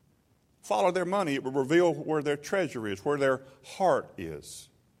 Follow their money. It will reveal where their treasure is, where their heart is.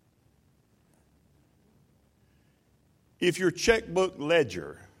 If your checkbook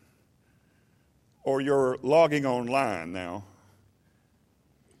ledger or you're logging online now,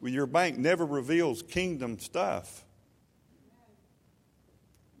 well, your bank never reveals kingdom stuff.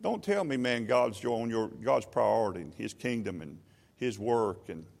 Don't tell me, man, God's priority and his kingdom and his work.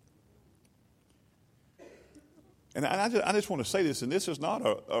 And I just want to say this, and this is not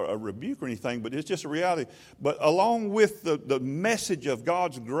a rebuke or anything, but it's just a reality. But along with the message of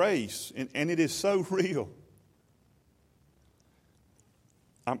God's grace, and it is so real.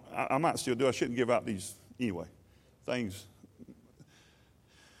 I might still do. I shouldn't give out these anyway things.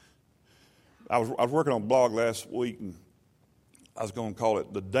 I was working on a blog last week, and I was going to call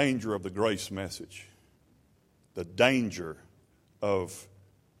it the danger of the grace message. The danger of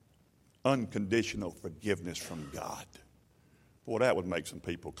unconditional forgiveness from God. Boy, that would make some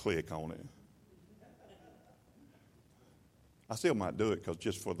people click on it. I still might do it because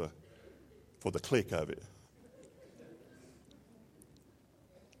just for the click of it.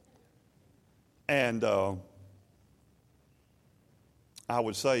 And I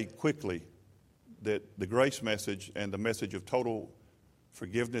would say quickly that the grace message and the message of total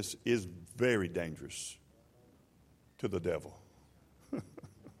forgiveness is very dangerous to the devil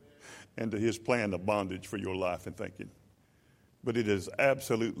and to his plan of bondage for your life and thinking. But it is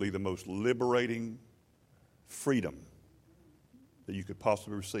absolutely the most liberating freedom that you could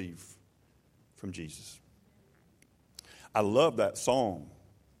possibly receive from Jesus. I love that song,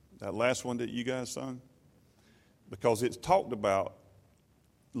 that last one that you guys sung, because it's talked about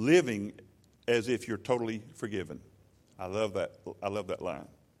living as if you're totally forgiven. I love that. I love that line.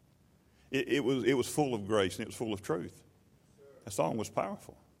 It was full of grace and it was full of truth. That song was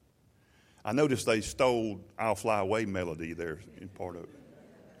powerful. I noticed they stole "I'll Fly Away" melody there in part of it.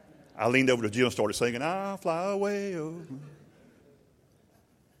 I leaned over to Jill and started singing "I'll Fly Away." Oh.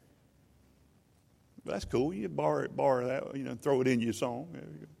 That's cool. You borrow that, throw it in your song. There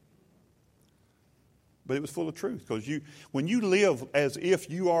you go. But it was full of truth, because when you live as if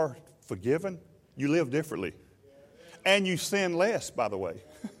you are forgiven, you live differently. And you sin less, by the way.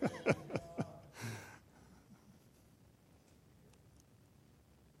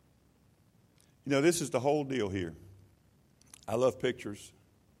 This is the whole deal here. I love pictures.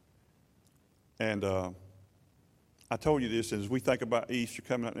 And I told you this, as we think about Easter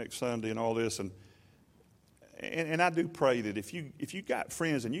coming up next Sunday and all this, and I do pray that if you got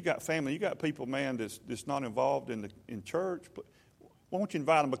friends and you got family, you got people, man, that's not involved in church, but why don't you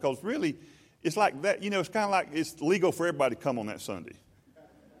invite them? Because really, it's like that. It's kind of like it's legal for everybody to come on that Sunday.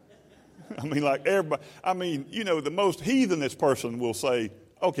 I mean, like everybody. I mean, the most heathenest person will say,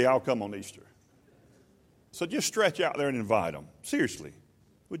 "Okay, I'll come on Easter." So just stretch out there and invite them. Seriously,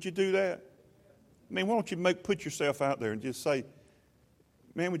 would you do that? I mean, why don't you put yourself out there and just say,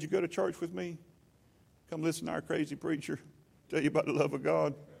 man, would you go to church with me? Come listen to our crazy preacher tell you about the love of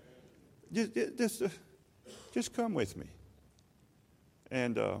God. Just come with me.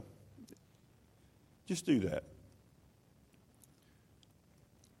 And just do that.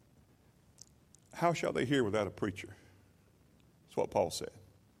 How shall they hear without a preacher? That's what Paul said.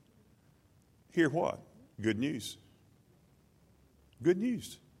 Hear what? Good news. Good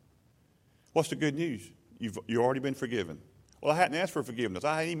news. What's the good news? You've already been forgiven. Well, I hadn't asked for forgiveness.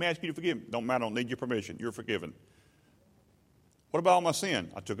 I hadn't even asked you to forgive me. Don't matter. I don't need your permission. You're forgiven. What about all my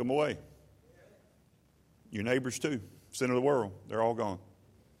sin? I took them away. Your neighbors too. Sin of the world. They're all gone.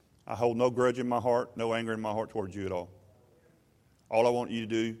 I hold no grudge in my heart, no anger in my heart towards you at all. All I want you to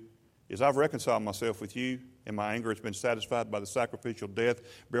do is I've reconciled myself with you, and my anger has been satisfied by the sacrificial death,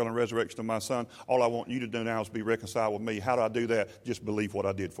 burial, and resurrection of my Son. All I want you to do now is be reconciled with me. How do I do that? Just believe what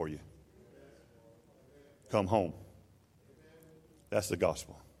I did for you. Come home. That's the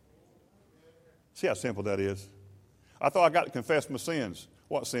gospel. See how simple that is? I thought I got to confess my sins.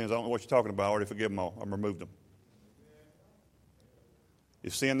 What sins? I don't know what you're talking about. I already forgive them all. I've removed them.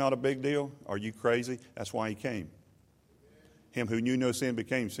 Is sin not a big deal? Are you crazy? That's why he came. Him who knew no sin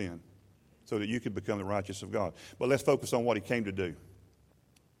became sin, so that you could become the righteousness of God. But let's focus on what he came to do.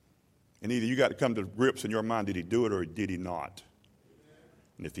 And either you got to come to grips in your mind, did he do it or did he not?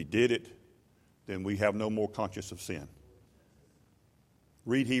 And if he did it, then we have no more conscience of sin.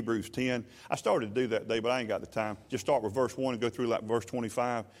 Read Hebrews 10. I started to do that today, but I ain't got the time. Just start with verse 1 and go through like verse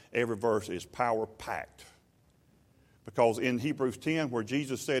 25. Every verse is power-packed. Because in Hebrews 10, where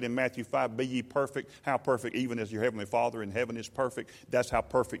Jesus said in Matthew 5, be ye perfect, how perfect even as your heavenly Father in heaven is perfect, that's how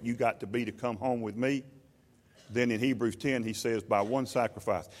perfect you got to be to come home with me. Then in Hebrews 10, he says, by one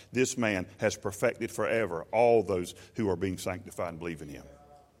sacrifice, this man has perfected forever all those who are being sanctified and believe in him.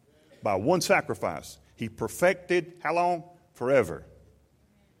 By one sacrifice, he perfected, how long? Forever.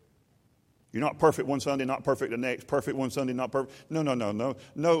 You're not perfect one Sunday, not perfect the next, perfect one Sunday, not perfect. No, none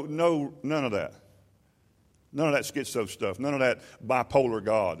of that. None of that schizo stuff. None of that bipolar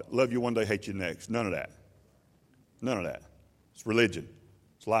God. Love you one day, hate you next. None of that. None of that. It's religion.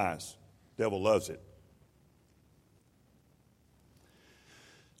 It's lies. The devil loves it.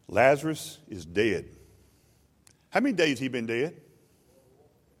 Lazarus is dead. How many days has he been dead?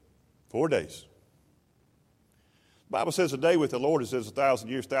 4 days. The Bible says a day with the Lord is as 1,000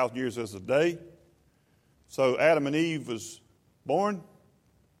 years as a day. So Adam and Eve was born,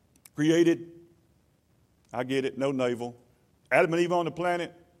 created. I get it, no navel. Adam and Eve on the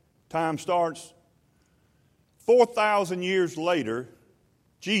planet, time starts. 4,000 years later,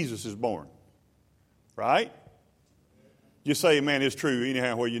 Jesus is born. Right? You say, man, it's true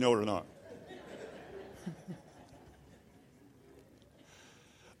anyhow, whether you know it or not.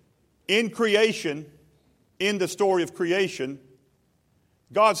 In creation, in the story of creation,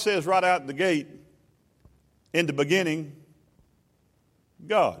 God says right out the gate, in the beginning,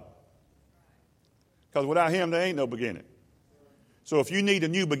 God. Because without him, there ain't no beginning. So if you need a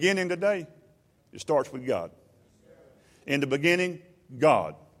new beginning today, it starts with God. In the beginning,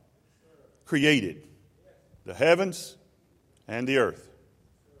 God created the heavens and the earth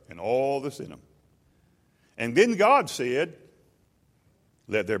and all that's in them. And then God said,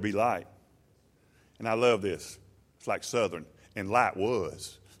 let there be light. And I love this. It's like Southern. And light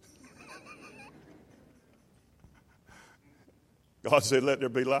was. God said, let there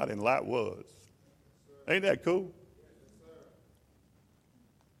be light, and light was. Ain't that cool?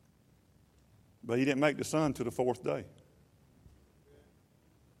 But he didn't make the sun till the fourth day.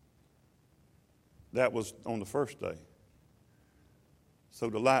 That was on the first day. So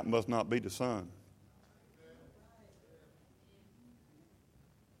the light must not be the sun.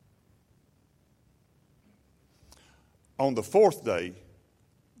 On the fourth day,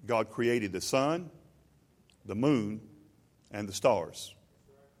 God created the sun, the moon, and the stars.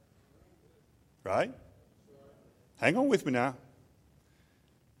 Right? Hang on with me now.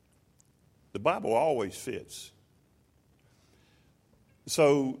 The Bible always fits.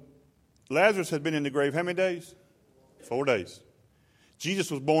 So Lazarus had been in the grave how many days? 4 days.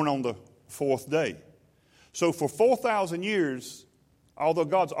 Jesus was born on the fourth day. So for 4,000 years, although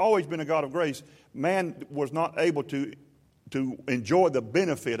God's always been a God of grace, man was not able to enjoy the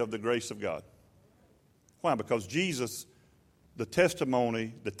benefit of the grace of God. Why? Because Jesus, the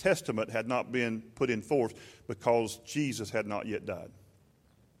testament had not been put in force because Jesus had not yet died.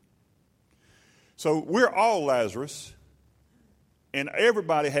 So we're all Lazarus, and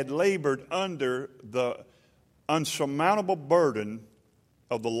everybody had labored under the unsurmountable burden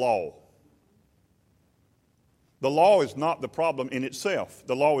of the law. The law is not the problem in itself.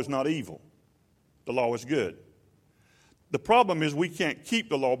 The law is not evil. The law is good. The problem is we can't keep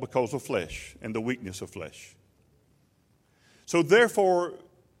the law because of flesh and the weakness of flesh. So therefore,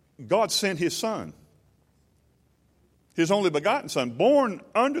 God sent his Son, his only begotten Son, born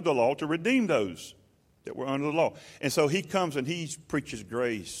under the law to redeem those that were under the law. And so he comes and he preaches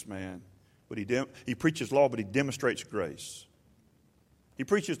grace, man. But he preaches law, but he demonstrates grace. He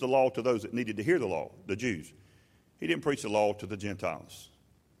preaches the law to those that needed to hear the law, the Jews. He didn't preach the law to the Gentiles.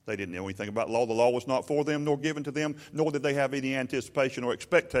 They didn't know anything about law. The law was not for them, nor given to them, nor did they have any anticipation or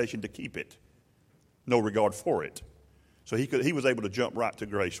expectation to keep it. No regard for it. So he was able to jump right to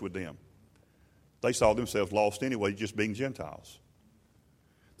grace with them. They saw themselves lost anyway, just being Gentiles.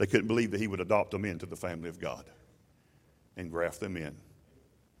 They couldn't believe that he would adopt them into the family of God and graft them in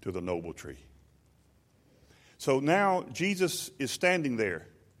to the noble tree. So now Jesus is standing there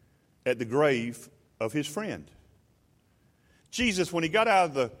at the grave of his friend. Jesus, when he got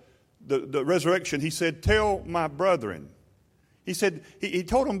out of the resurrection, he said, "Tell my brethren." He said, he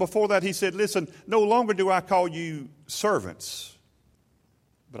told them before that, he said, "Listen, no longer do I call you servants,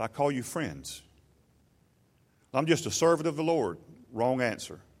 but I call you friends. I'm just a servant of the Lord." Wrong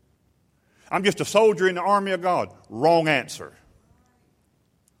answer. "I'm just a soldier in the army of God." Wrong answer.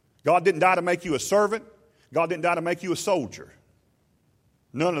 God didn't die to make you a servant. God didn't die to make you a soldier.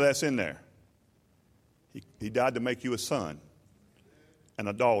 None of that's in there. He died to make you a son and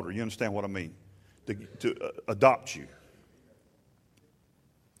a daughter. You understand what I mean? To adopt you.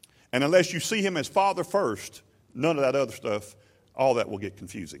 And unless you see him as Father first, none of that other stuff, all that will get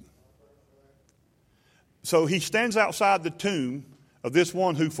confusing. So he stands outside the tomb of this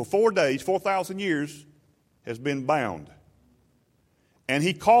one who for 4 days, 4,000 years, has been bound. And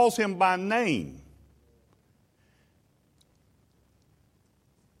he calls him by name.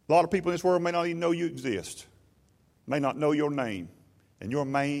 A lot of people in this world may not even know you exist, may not know your name. And your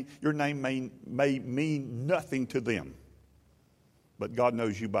name may mean nothing to them. But God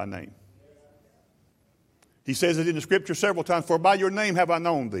knows you by name. He says it in the scripture several times, "For by your name have I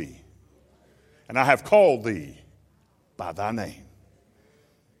known thee, and I have called thee by thy name."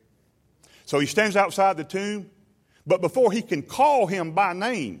 So he stands outside the tomb, but before he can call him by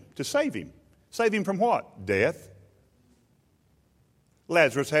name to save him from what? Death.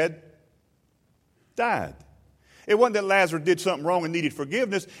 Lazarus had died. It wasn't that Lazarus did something wrong and needed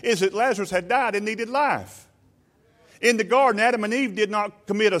forgiveness. It's that Lazarus had died and needed life. In the garden, Adam and Eve did not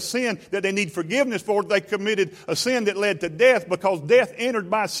commit a sin that they need forgiveness for. They committed a sin that led to death because death entered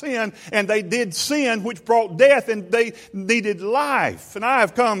by sin, and they did sin which brought death, and they needed life. "And I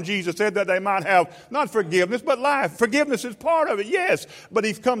have come," Jesus said, "that they might have not forgiveness, but life." Forgiveness is part of it, yes, but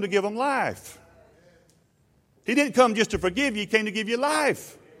he's come to give them life. He didn't come just to forgive you. He came to give you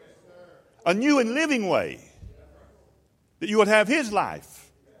life. A new and living way. That you would have his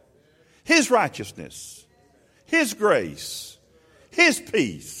life, his righteousness, his grace, his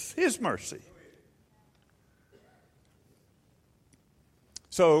peace, his mercy.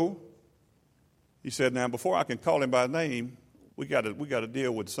 So he said, now before I can call him by name, we got to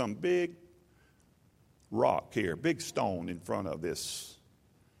deal with some big rock here, big stone in front of this.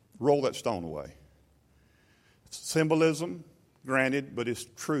 Roll that stone away. Symbolism, granted, but it's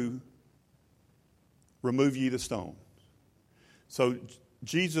true. Remove ye the stone. So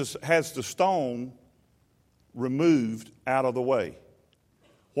Jesus has the stone removed out of the way.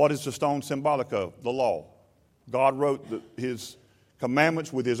 What is the stone symbolic of? The law. God wrote his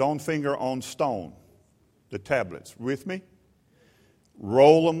commandments with his own finger on stone, the tablets. With me?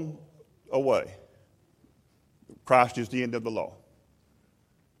 Roll them away. Christ is the end of the law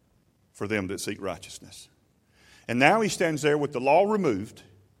for them that seek righteousness. And now he stands there with the law removed.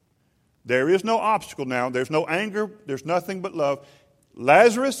 There is no obstacle now. There's no anger. There's nothing but love.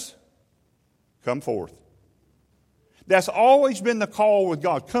 Lazarus, come forth. That's always been the call with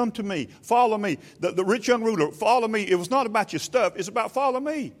God. Come to me. Follow me. The rich young ruler, follow me. It was not about your stuff. It's about follow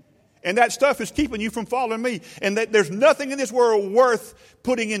me. And that stuff is keeping you from following me. And that there's nothing in this world worth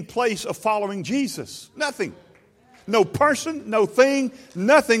putting in place of following Jesus. Nothing. No person, no thing,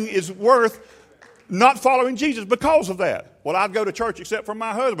 nothing is worth not following Jesus because of that. Well, I'd go to church except for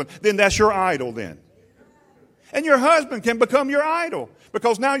my husband. Then that's your idol then. And your husband can become your idol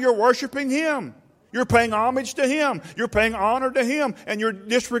because now you're worshiping him. You're paying homage to him. You're paying honor to him. And you're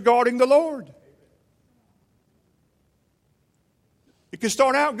disregarding the Lord. It can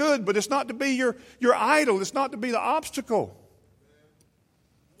start out good, but it's not to be your idol. It's not to be the obstacle.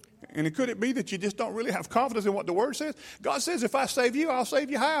 And could it be that you just don't really have confidence in what the Word says? God says, if I save you, I'll save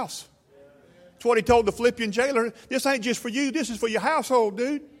your house. That's what he told the Philippian jailer. This ain't just for you. This is for your household,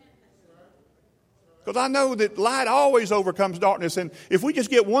 dude. Because I know that light always overcomes darkness. And if we just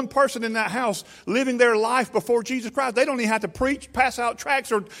get one person in that house living their life before Jesus Christ, they don't even have to preach, pass out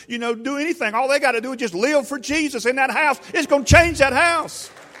tracts, or, do anything. All they got to do is just live for Jesus in that house. It's going to change that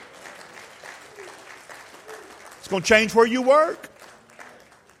house. It's going to change where you work.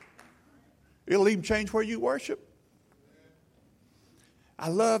 It'll even change where you worship. I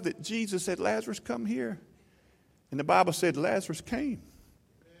love that Jesus said, Lazarus, come here. And the Bible said Lazarus came.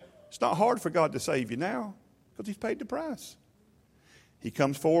 It's not hard for God to save you now because he's paid the price. He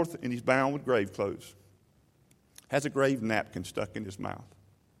comes forth and he's bound with grave clothes. Has a grave napkin stuck in his mouth.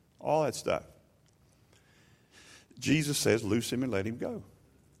 All that stuff. Jesus says, loose him and let him go.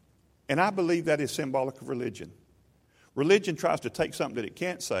 And I believe that is symbolic of religion. Religion tries to take something that it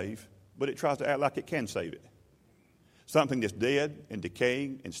can't save, but it tries to act like it can save it. Something that's dead and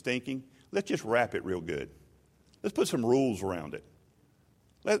decaying and stinking, let's just wrap it real good. Let's put some rules around it.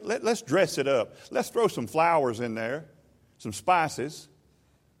 Let's dress it up. Let's throw some flowers in there, some spices.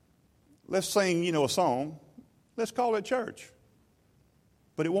 Let's sing, a song. Let's call it church.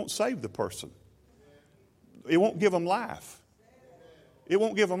 But it won't save the person. It won't give them life. It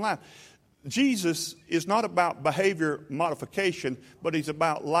won't give them life. Jesus is not about behavior modification, but he's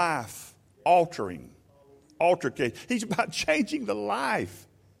about life altering. Altercation. He's about changing the life.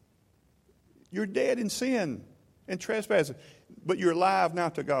 You're dead in sin and trespassing, but you're alive now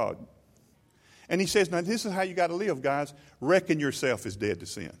to God. And he says, now this is how you got to live, guys. Reckon yourself as dead to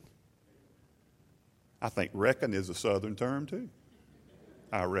sin. I think reckon is a southern term too.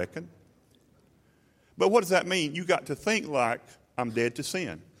 I reckon. But what does that mean? You got to think like I'm dead to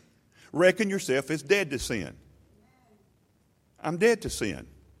sin. Reckon yourself as dead to sin. I'm dead to sin.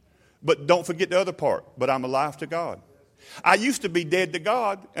 But don't forget the other part. But I'm alive to God. I used to be dead to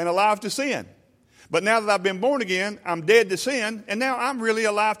God and alive to sin. But now that I've been born again, I'm dead to sin, and now I'm really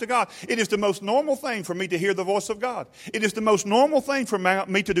alive to God. It is the most normal thing for me to hear the voice of God. It is the most normal thing for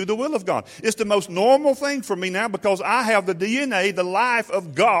me to do the will of God. It's the most normal thing for me now because I have the DNA, the life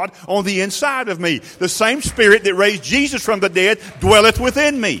of God on the inside of me. The same Spirit that raised Jesus from the dead dwelleth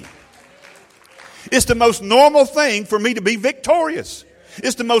within me. It's the most normal thing for me to be victorious.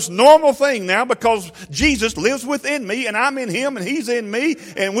 It's the most normal thing now because Jesus lives within me and I'm in him and he's in me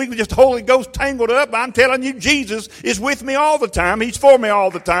and we just Holy Ghost tangled up. I'm telling you, Jesus is with me all the time. He's for me all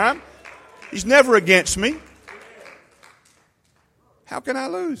the time. He's never against me. How can I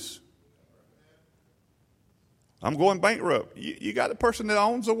lose? I'm going bankrupt. You got the person that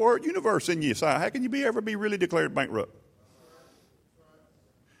owns the word universe in you. So how can you ever be really declared bankrupt?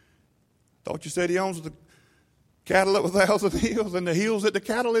 Thought you said he owns the cattle at 1,000 hills, and the hills that the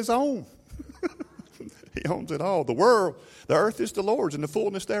cattle is on. He owns it all. The world, the earth is the Lord's, and the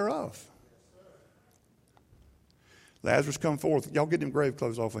fullness thereof. Lazarus come forth. Y'all get them grave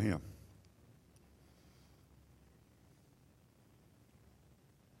clothes off of him.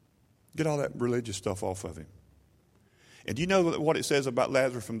 Get all that religious stuff off of him. And do you know what it says about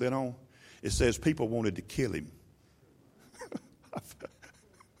Lazarus from then on? It says people wanted to kill him.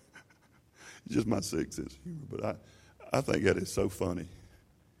 Just my sick sense of humor, but I think that is so funny.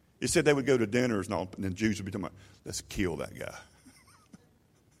 It said they would go to dinners and all, and then Jews would be talking about, let's kill that guy.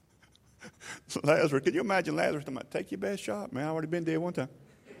 So Lazarus, can you imagine Lazarus talking about, take your best shot, man, I've already been dead one time.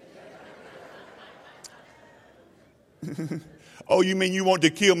 Oh, you mean you want to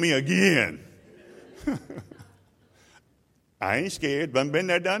kill me again? I ain't scared, but I've been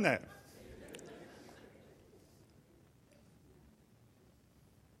there, done that.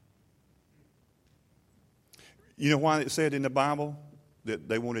 You know why it said in the Bible that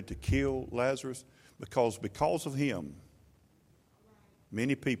they wanted to kill Lazarus? Because of him,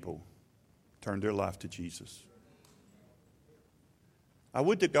 many people turned their life to Jesus. I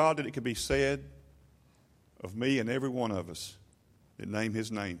would to God that it could be said of me and every one of us that name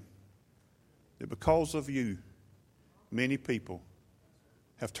his name, that because of you, many people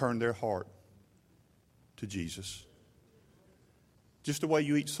have turned their heart to Jesus. Just the way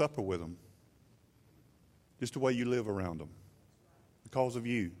you eat supper with them. Just the way you live around them. Because of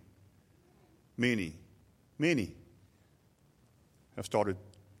you, many have started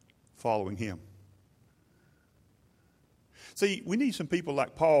following him. See, we need some people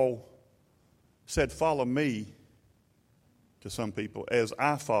like Paul said, follow me to some people as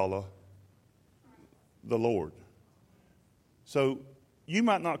I follow the Lord. So you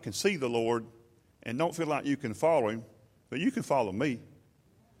might not can see the Lord and don't feel like you can follow him, but you can follow me.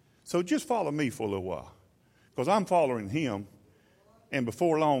 So just follow me for a little while. Because I'm following him, and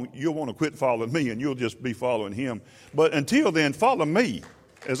before long, you'll want to quit following me, and you'll just be following him. But until then, follow me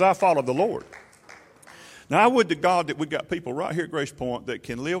as I follow the Lord. Now, I would to God that we got people right here at Grace Point that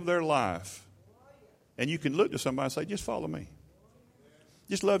can live their life And you can look to somebody and say, just follow me.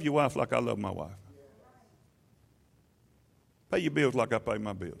 Just love your wife like I love my wife. Pay your bills like I pay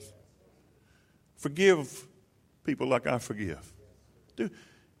my bills. Forgive people like I forgive.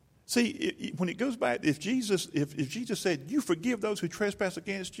 See, when it goes back, if Jesus said, you forgive those who trespass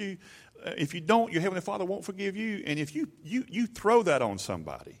against you, if you don't, your Heavenly Father won't forgive you. And if you throw that on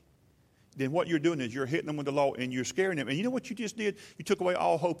somebody, then what you're doing is you're hitting them with the law and you're scaring them. And you know what you just did? You took away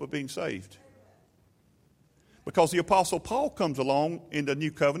all hope of being saved. Because the Apostle Paul comes along in the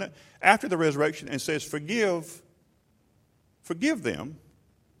New Covenant after the resurrection and says, forgive them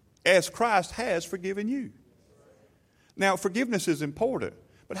as Christ has forgiven you. Now, forgiveness is important.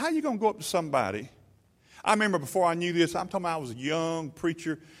 But how are you going to go up to somebody? I remember before I knew this, I'm talking about I was a young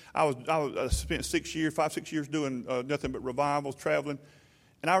preacher. I spent 5, 6 years doing nothing but revivals, traveling.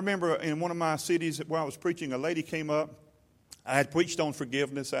 And I remember in one of my cities where I was preaching, a lady came up. I had preached on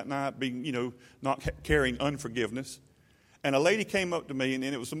forgiveness that night, being, not carrying unforgiveness. And a lady came up to me, and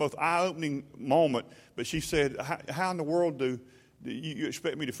it was the most eye-opening moment. But she said, how in the world do you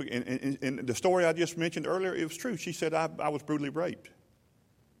expect me to forgive? And the story I just mentioned earlier, it was true. She said, I was brutally raped.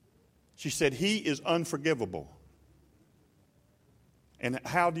 She said, he is unforgivable. And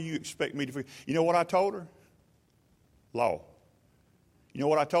how do you expect me to forgive? You know what I told her? Law. You know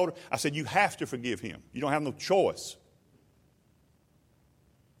what I told her? I said, you have to forgive him. You don't have no choice.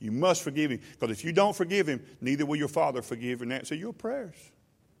 You must forgive him. Because if you don't forgive him, neither will your Father forgive and answer your prayers.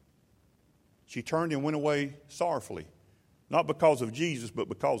 She turned and went away sorrowfully. Not because of Jesus, but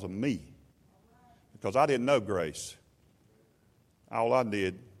because of me. Because I didn't know grace. All I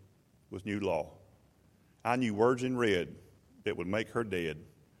did was new law. I knew words in red that would make her dead.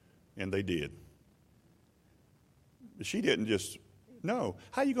 And they did. But she didn't just... No.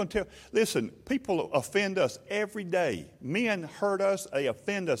 How are you going to tell? Listen, people offend us every day. Men hurt us. They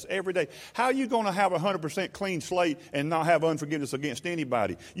offend us every day. How are you going to have a 100% clean slate and not have unforgiveness against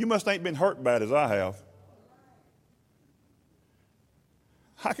anybody? You must ain't been hurt bad as I have.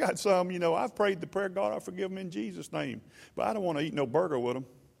 I got some, I've prayed the prayer, God, I forgive them in Jesus' name. But I don't want to eat no burger with them.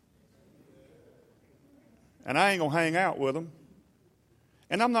 And I ain't going to hang out with them.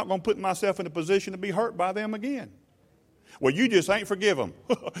 And I'm not going to put myself in a position to be hurt by them again. Well, you just ain't forgive them.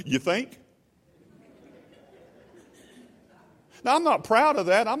 You think? Now, I'm not proud of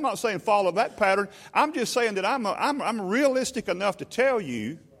that. I'm not saying follow that pattern. I'm just saying that I'm realistic enough to tell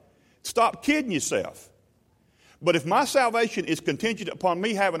you, stop kidding yourself. But if my salvation is contingent upon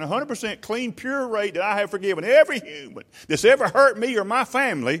me having 100% clean, pure rate that I have forgiven every human that's ever hurt me or my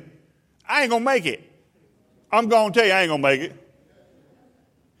family, I ain't going to make it. I'm going to tell you I ain't going to make it.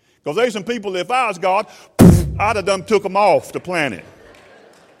 Because there's some people, if I was God, I'd have done took them off the planet.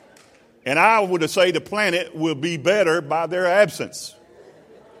 And I would have said the planet will be better by their absence.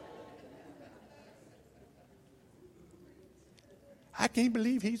 I can't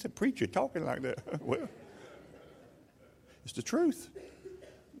believe he's a preacher talking like that. Well, it's the truth.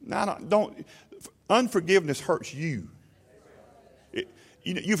 Now, unforgiveness hurts you.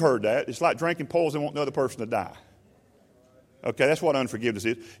 You've heard that. It's like drinking poison and wanting the other person to die. Okay, that's what unforgiveness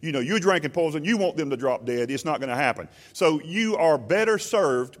is. You're drinking poison. You want them to drop dead. It's not going to happen. So you are better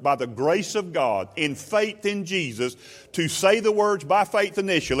served by the grace of God in faith in Jesus to say the words by faith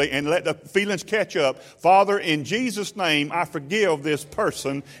initially and let the feelings catch up. Father, in Jesus' name, I forgive this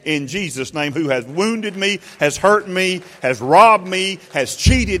person in Jesus' name who has wounded me, has hurt me, has robbed me, has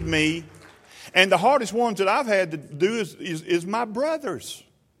cheated me. And the hardest ones that I've had to do is my brothers.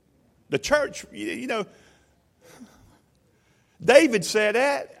 The church, David said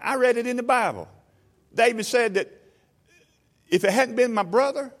that. I read it in the Bible. David said that if it hadn't been my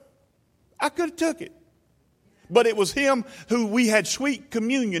brother, I could have took it. But it was him who we had sweet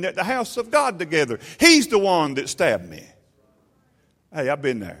communion at the house of God together. He's the one that stabbed me. Hey, I've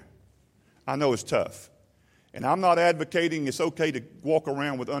been there. I know it's tough. And I'm not advocating it's okay to walk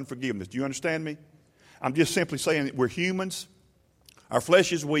around with unforgiveness. Do you understand me? I'm just simply saying that we're humans. Our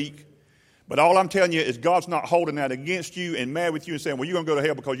flesh is weak. But all I'm telling you is God's not holding that against you and mad with you and saying, well, you're going to go to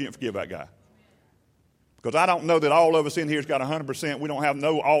hell because you didn't forgive that guy. Because I don't know that all of us in here has got 100%. We don't have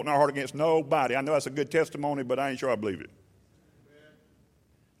no ought in our heart against nobody. I know that's a good testimony, but I ain't sure I believe it.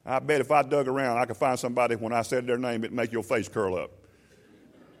 I bet if I dug around, I could find somebody when I said their name, it'd make your face curl up.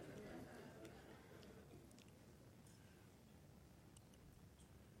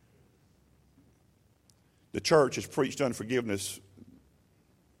 The church has preached unforgiveness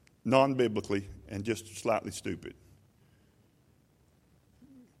non-biblically and just slightly stupid.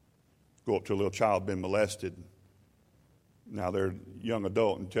 Go up to a little child been molested. Now they're a young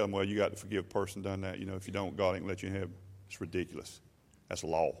adult and tell them, well, you got to forgive a person done that. If you don't, God ain't let you in heaven. It's ridiculous. That's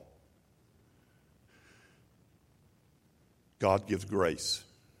law. God gives grace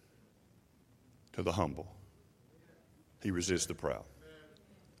to the humble. He resists the proud.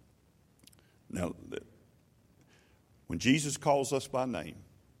 Now, when Jesus calls us by name,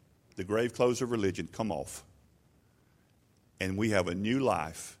 the grave clothes of religion come off. And we have a new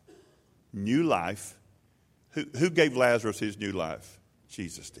life. New life. Who gave Lazarus his new life?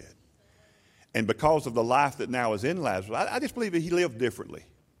 Jesus did. And because of the life that now is in Lazarus, I just believe that he lived differently.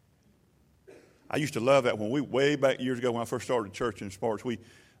 I used to love that when way back years ago when I first started church in sports, we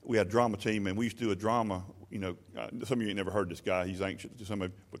had a drama team and we used to do a drama. You know, some of you ain't never heard this guy. He's ancient.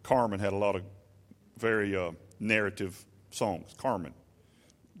 But Carmen had a lot of very narrative songs. Carmen.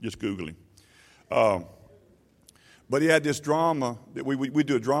 Just Google him. But he had this drama that we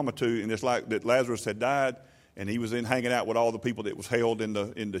do a drama to, and it's like that Lazarus had died, and he was in hanging out with all the people that was held in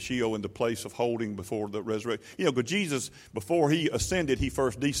the Sheol, in the place of holding before the resurrection. You know, because Jesus, before he ascended, he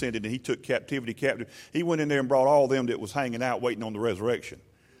first descended, and he took captivity captive. He went in there and brought all them that was hanging out waiting on the resurrection.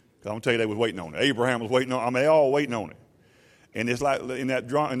 I'm going to tell you, they was waiting on it. Abraham was waiting on it. I mean, they all waiting on it. And it's like in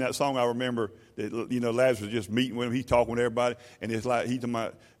that song, I remember that, you know, Lazarus was just meeting with him. He's talking with everybody. And it's like, he's talking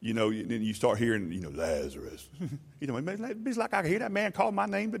about, you know, then you start hearing, you know, Lazarus. You know, it's like I can hear that man call my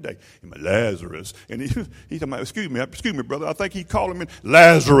name today. Lazarus. And he's talking about, excuse me, brother. I think he called him in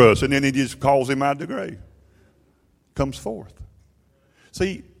Lazarus. And then he just calls him out of the grave. Comes forth.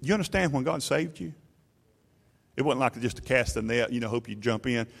 See, you understand when God saved you? It wasn't like just to cast the net, you know, hope you jump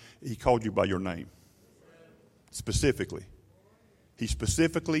in. He called you by your name. Specifically. He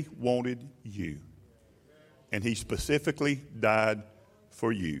specifically wanted you. And he specifically died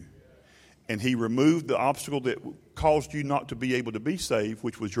for you. And he removed the obstacle that caused you not to be able to be saved,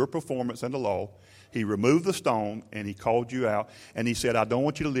 which was your performance and the law. He removed the stone and he called you out. And he said, I don't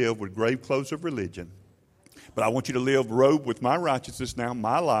want you to live with grave clothes of religion, but I want you to live robed with my righteousness now,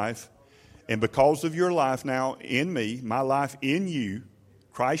 my life. And because of your life now in me, my life in you,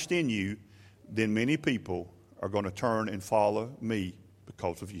 Christ in you, then many people are going to turn and follow me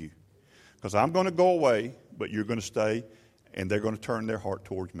because of you. Because I'm going to go away, but you're going to stay, and they're going to turn their heart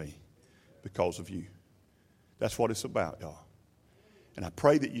towards me because of you. That's what it's about, y'all. And I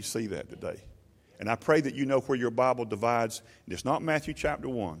pray that you see that today. And I pray that you know where your Bible divides. And it's not Matthew chapter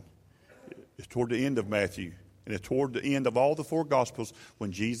 1. It's toward the end of Matthew. And it's toward the end of all the four Gospels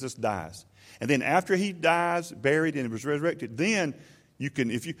when Jesus dies. And then after he dies, buried, and was resurrected, then you can,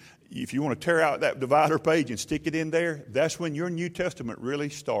 if you want to tear out that divider page and stick it in there, that's when your New Testament really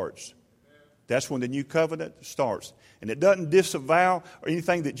starts. That's when the new covenant starts. And it doesn't disavow or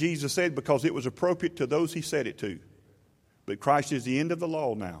anything that Jesus said because it was appropriate to those he said it to. But Christ is the end of the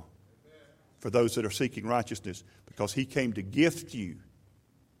law now for those that are seeking righteousness because he came to give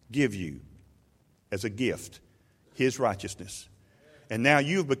you as a gift his righteousness. And now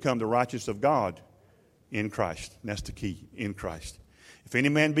you've become the righteousness of God in Christ. And that's the key, in Christ. If any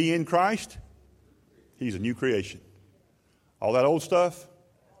man be in Christ, he's a new creation. All that old stuff,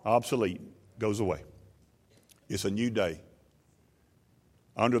 obsolete, goes away. It's a new day.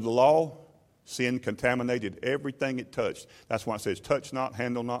 Under the law, sin contaminated everything it touched. That's why it says touch not,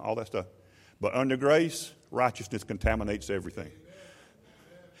 handle not, all that stuff. But under grace, righteousness contaminates everything.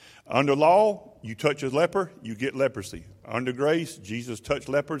 Under law, you touch a leper, you get leprosy. Under grace, Jesus touched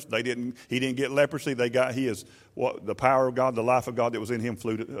lepers. He didn't get leprosy. They got the power of God, the life of God that was in him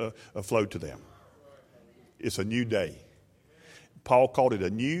flowed to them. It's a new day. Paul called it a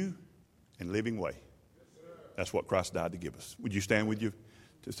new and living way. That's what Christ died to give us. Would you stand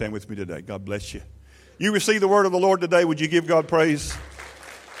with me today? God bless you. You receive the word of the Lord today. Would you give God praise?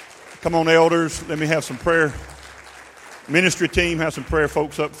 Come on, elders. Let me have some prayer. Ministry team, have some prayer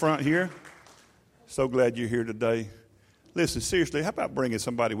folks up front here. So glad you're here today. Listen, seriously, how about bringing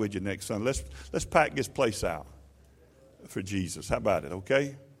somebody with you next Sunday? Let's pack this place out for Jesus. How about it,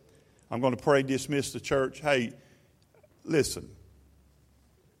 okay? I'm going to pray, dismiss the church. Hey, listen,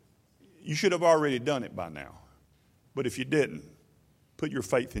 you should have already done it by now. But if you didn't, put your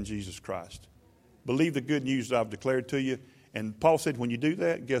faith in Jesus Christ. Believe the good news that I've declared to you. And Paul said when you do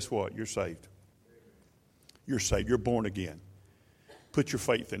that, guess what? You're saved. You're saved. You're born again. Put your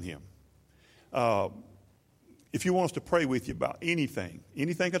faith in him. If you want us to pray with you about anything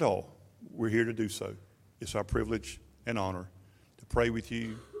at all, we're here to do so. It's our privilege and honor to pray with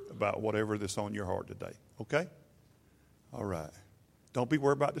you about whatever that's on your heart today. Okay? All right. Don't be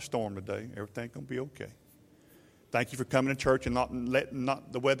worried about the storm today. Everything's going to be okay. Thank you for coming to church and not letting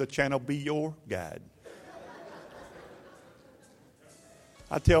the Weather Channel be your guide.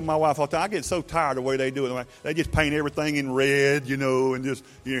 I tell my wife all the time, I get so tired of the way they do it. They just paint everything in red, and just,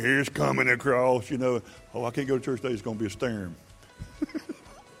 here's coming across, Oh, I can't go to church today. It's going to be a storm.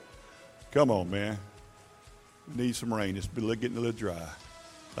 Come on, man. We need some rain. It's getting a little dry.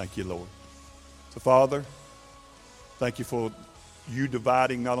 Thank you, Lord. So, Father, thank you for you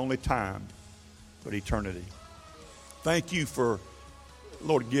dividing not only time, but eternity. Thank you for,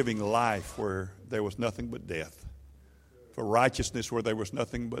 Lord, giving life where there was nothing but death, for righteousness where there was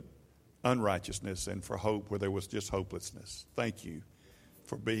nothing but unrighteousness, and for hope where there was just hopelessness. Thank you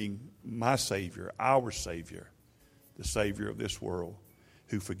for being my Savior, our Savior, the Savior of this world,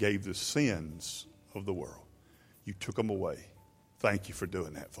 who forgave the sins of the world. You took them away. Thank you for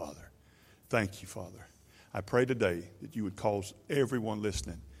doing that, Father. Thank you, Father. I pray today that you would cause everyone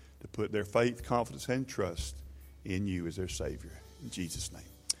listening to put their faith, confidence, and trust in you as their Savior. In Jesus' name.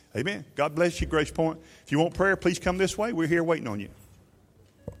 Amen. God bless you, Grace Point. If you want prayer, please come this way. We're here waiting on you.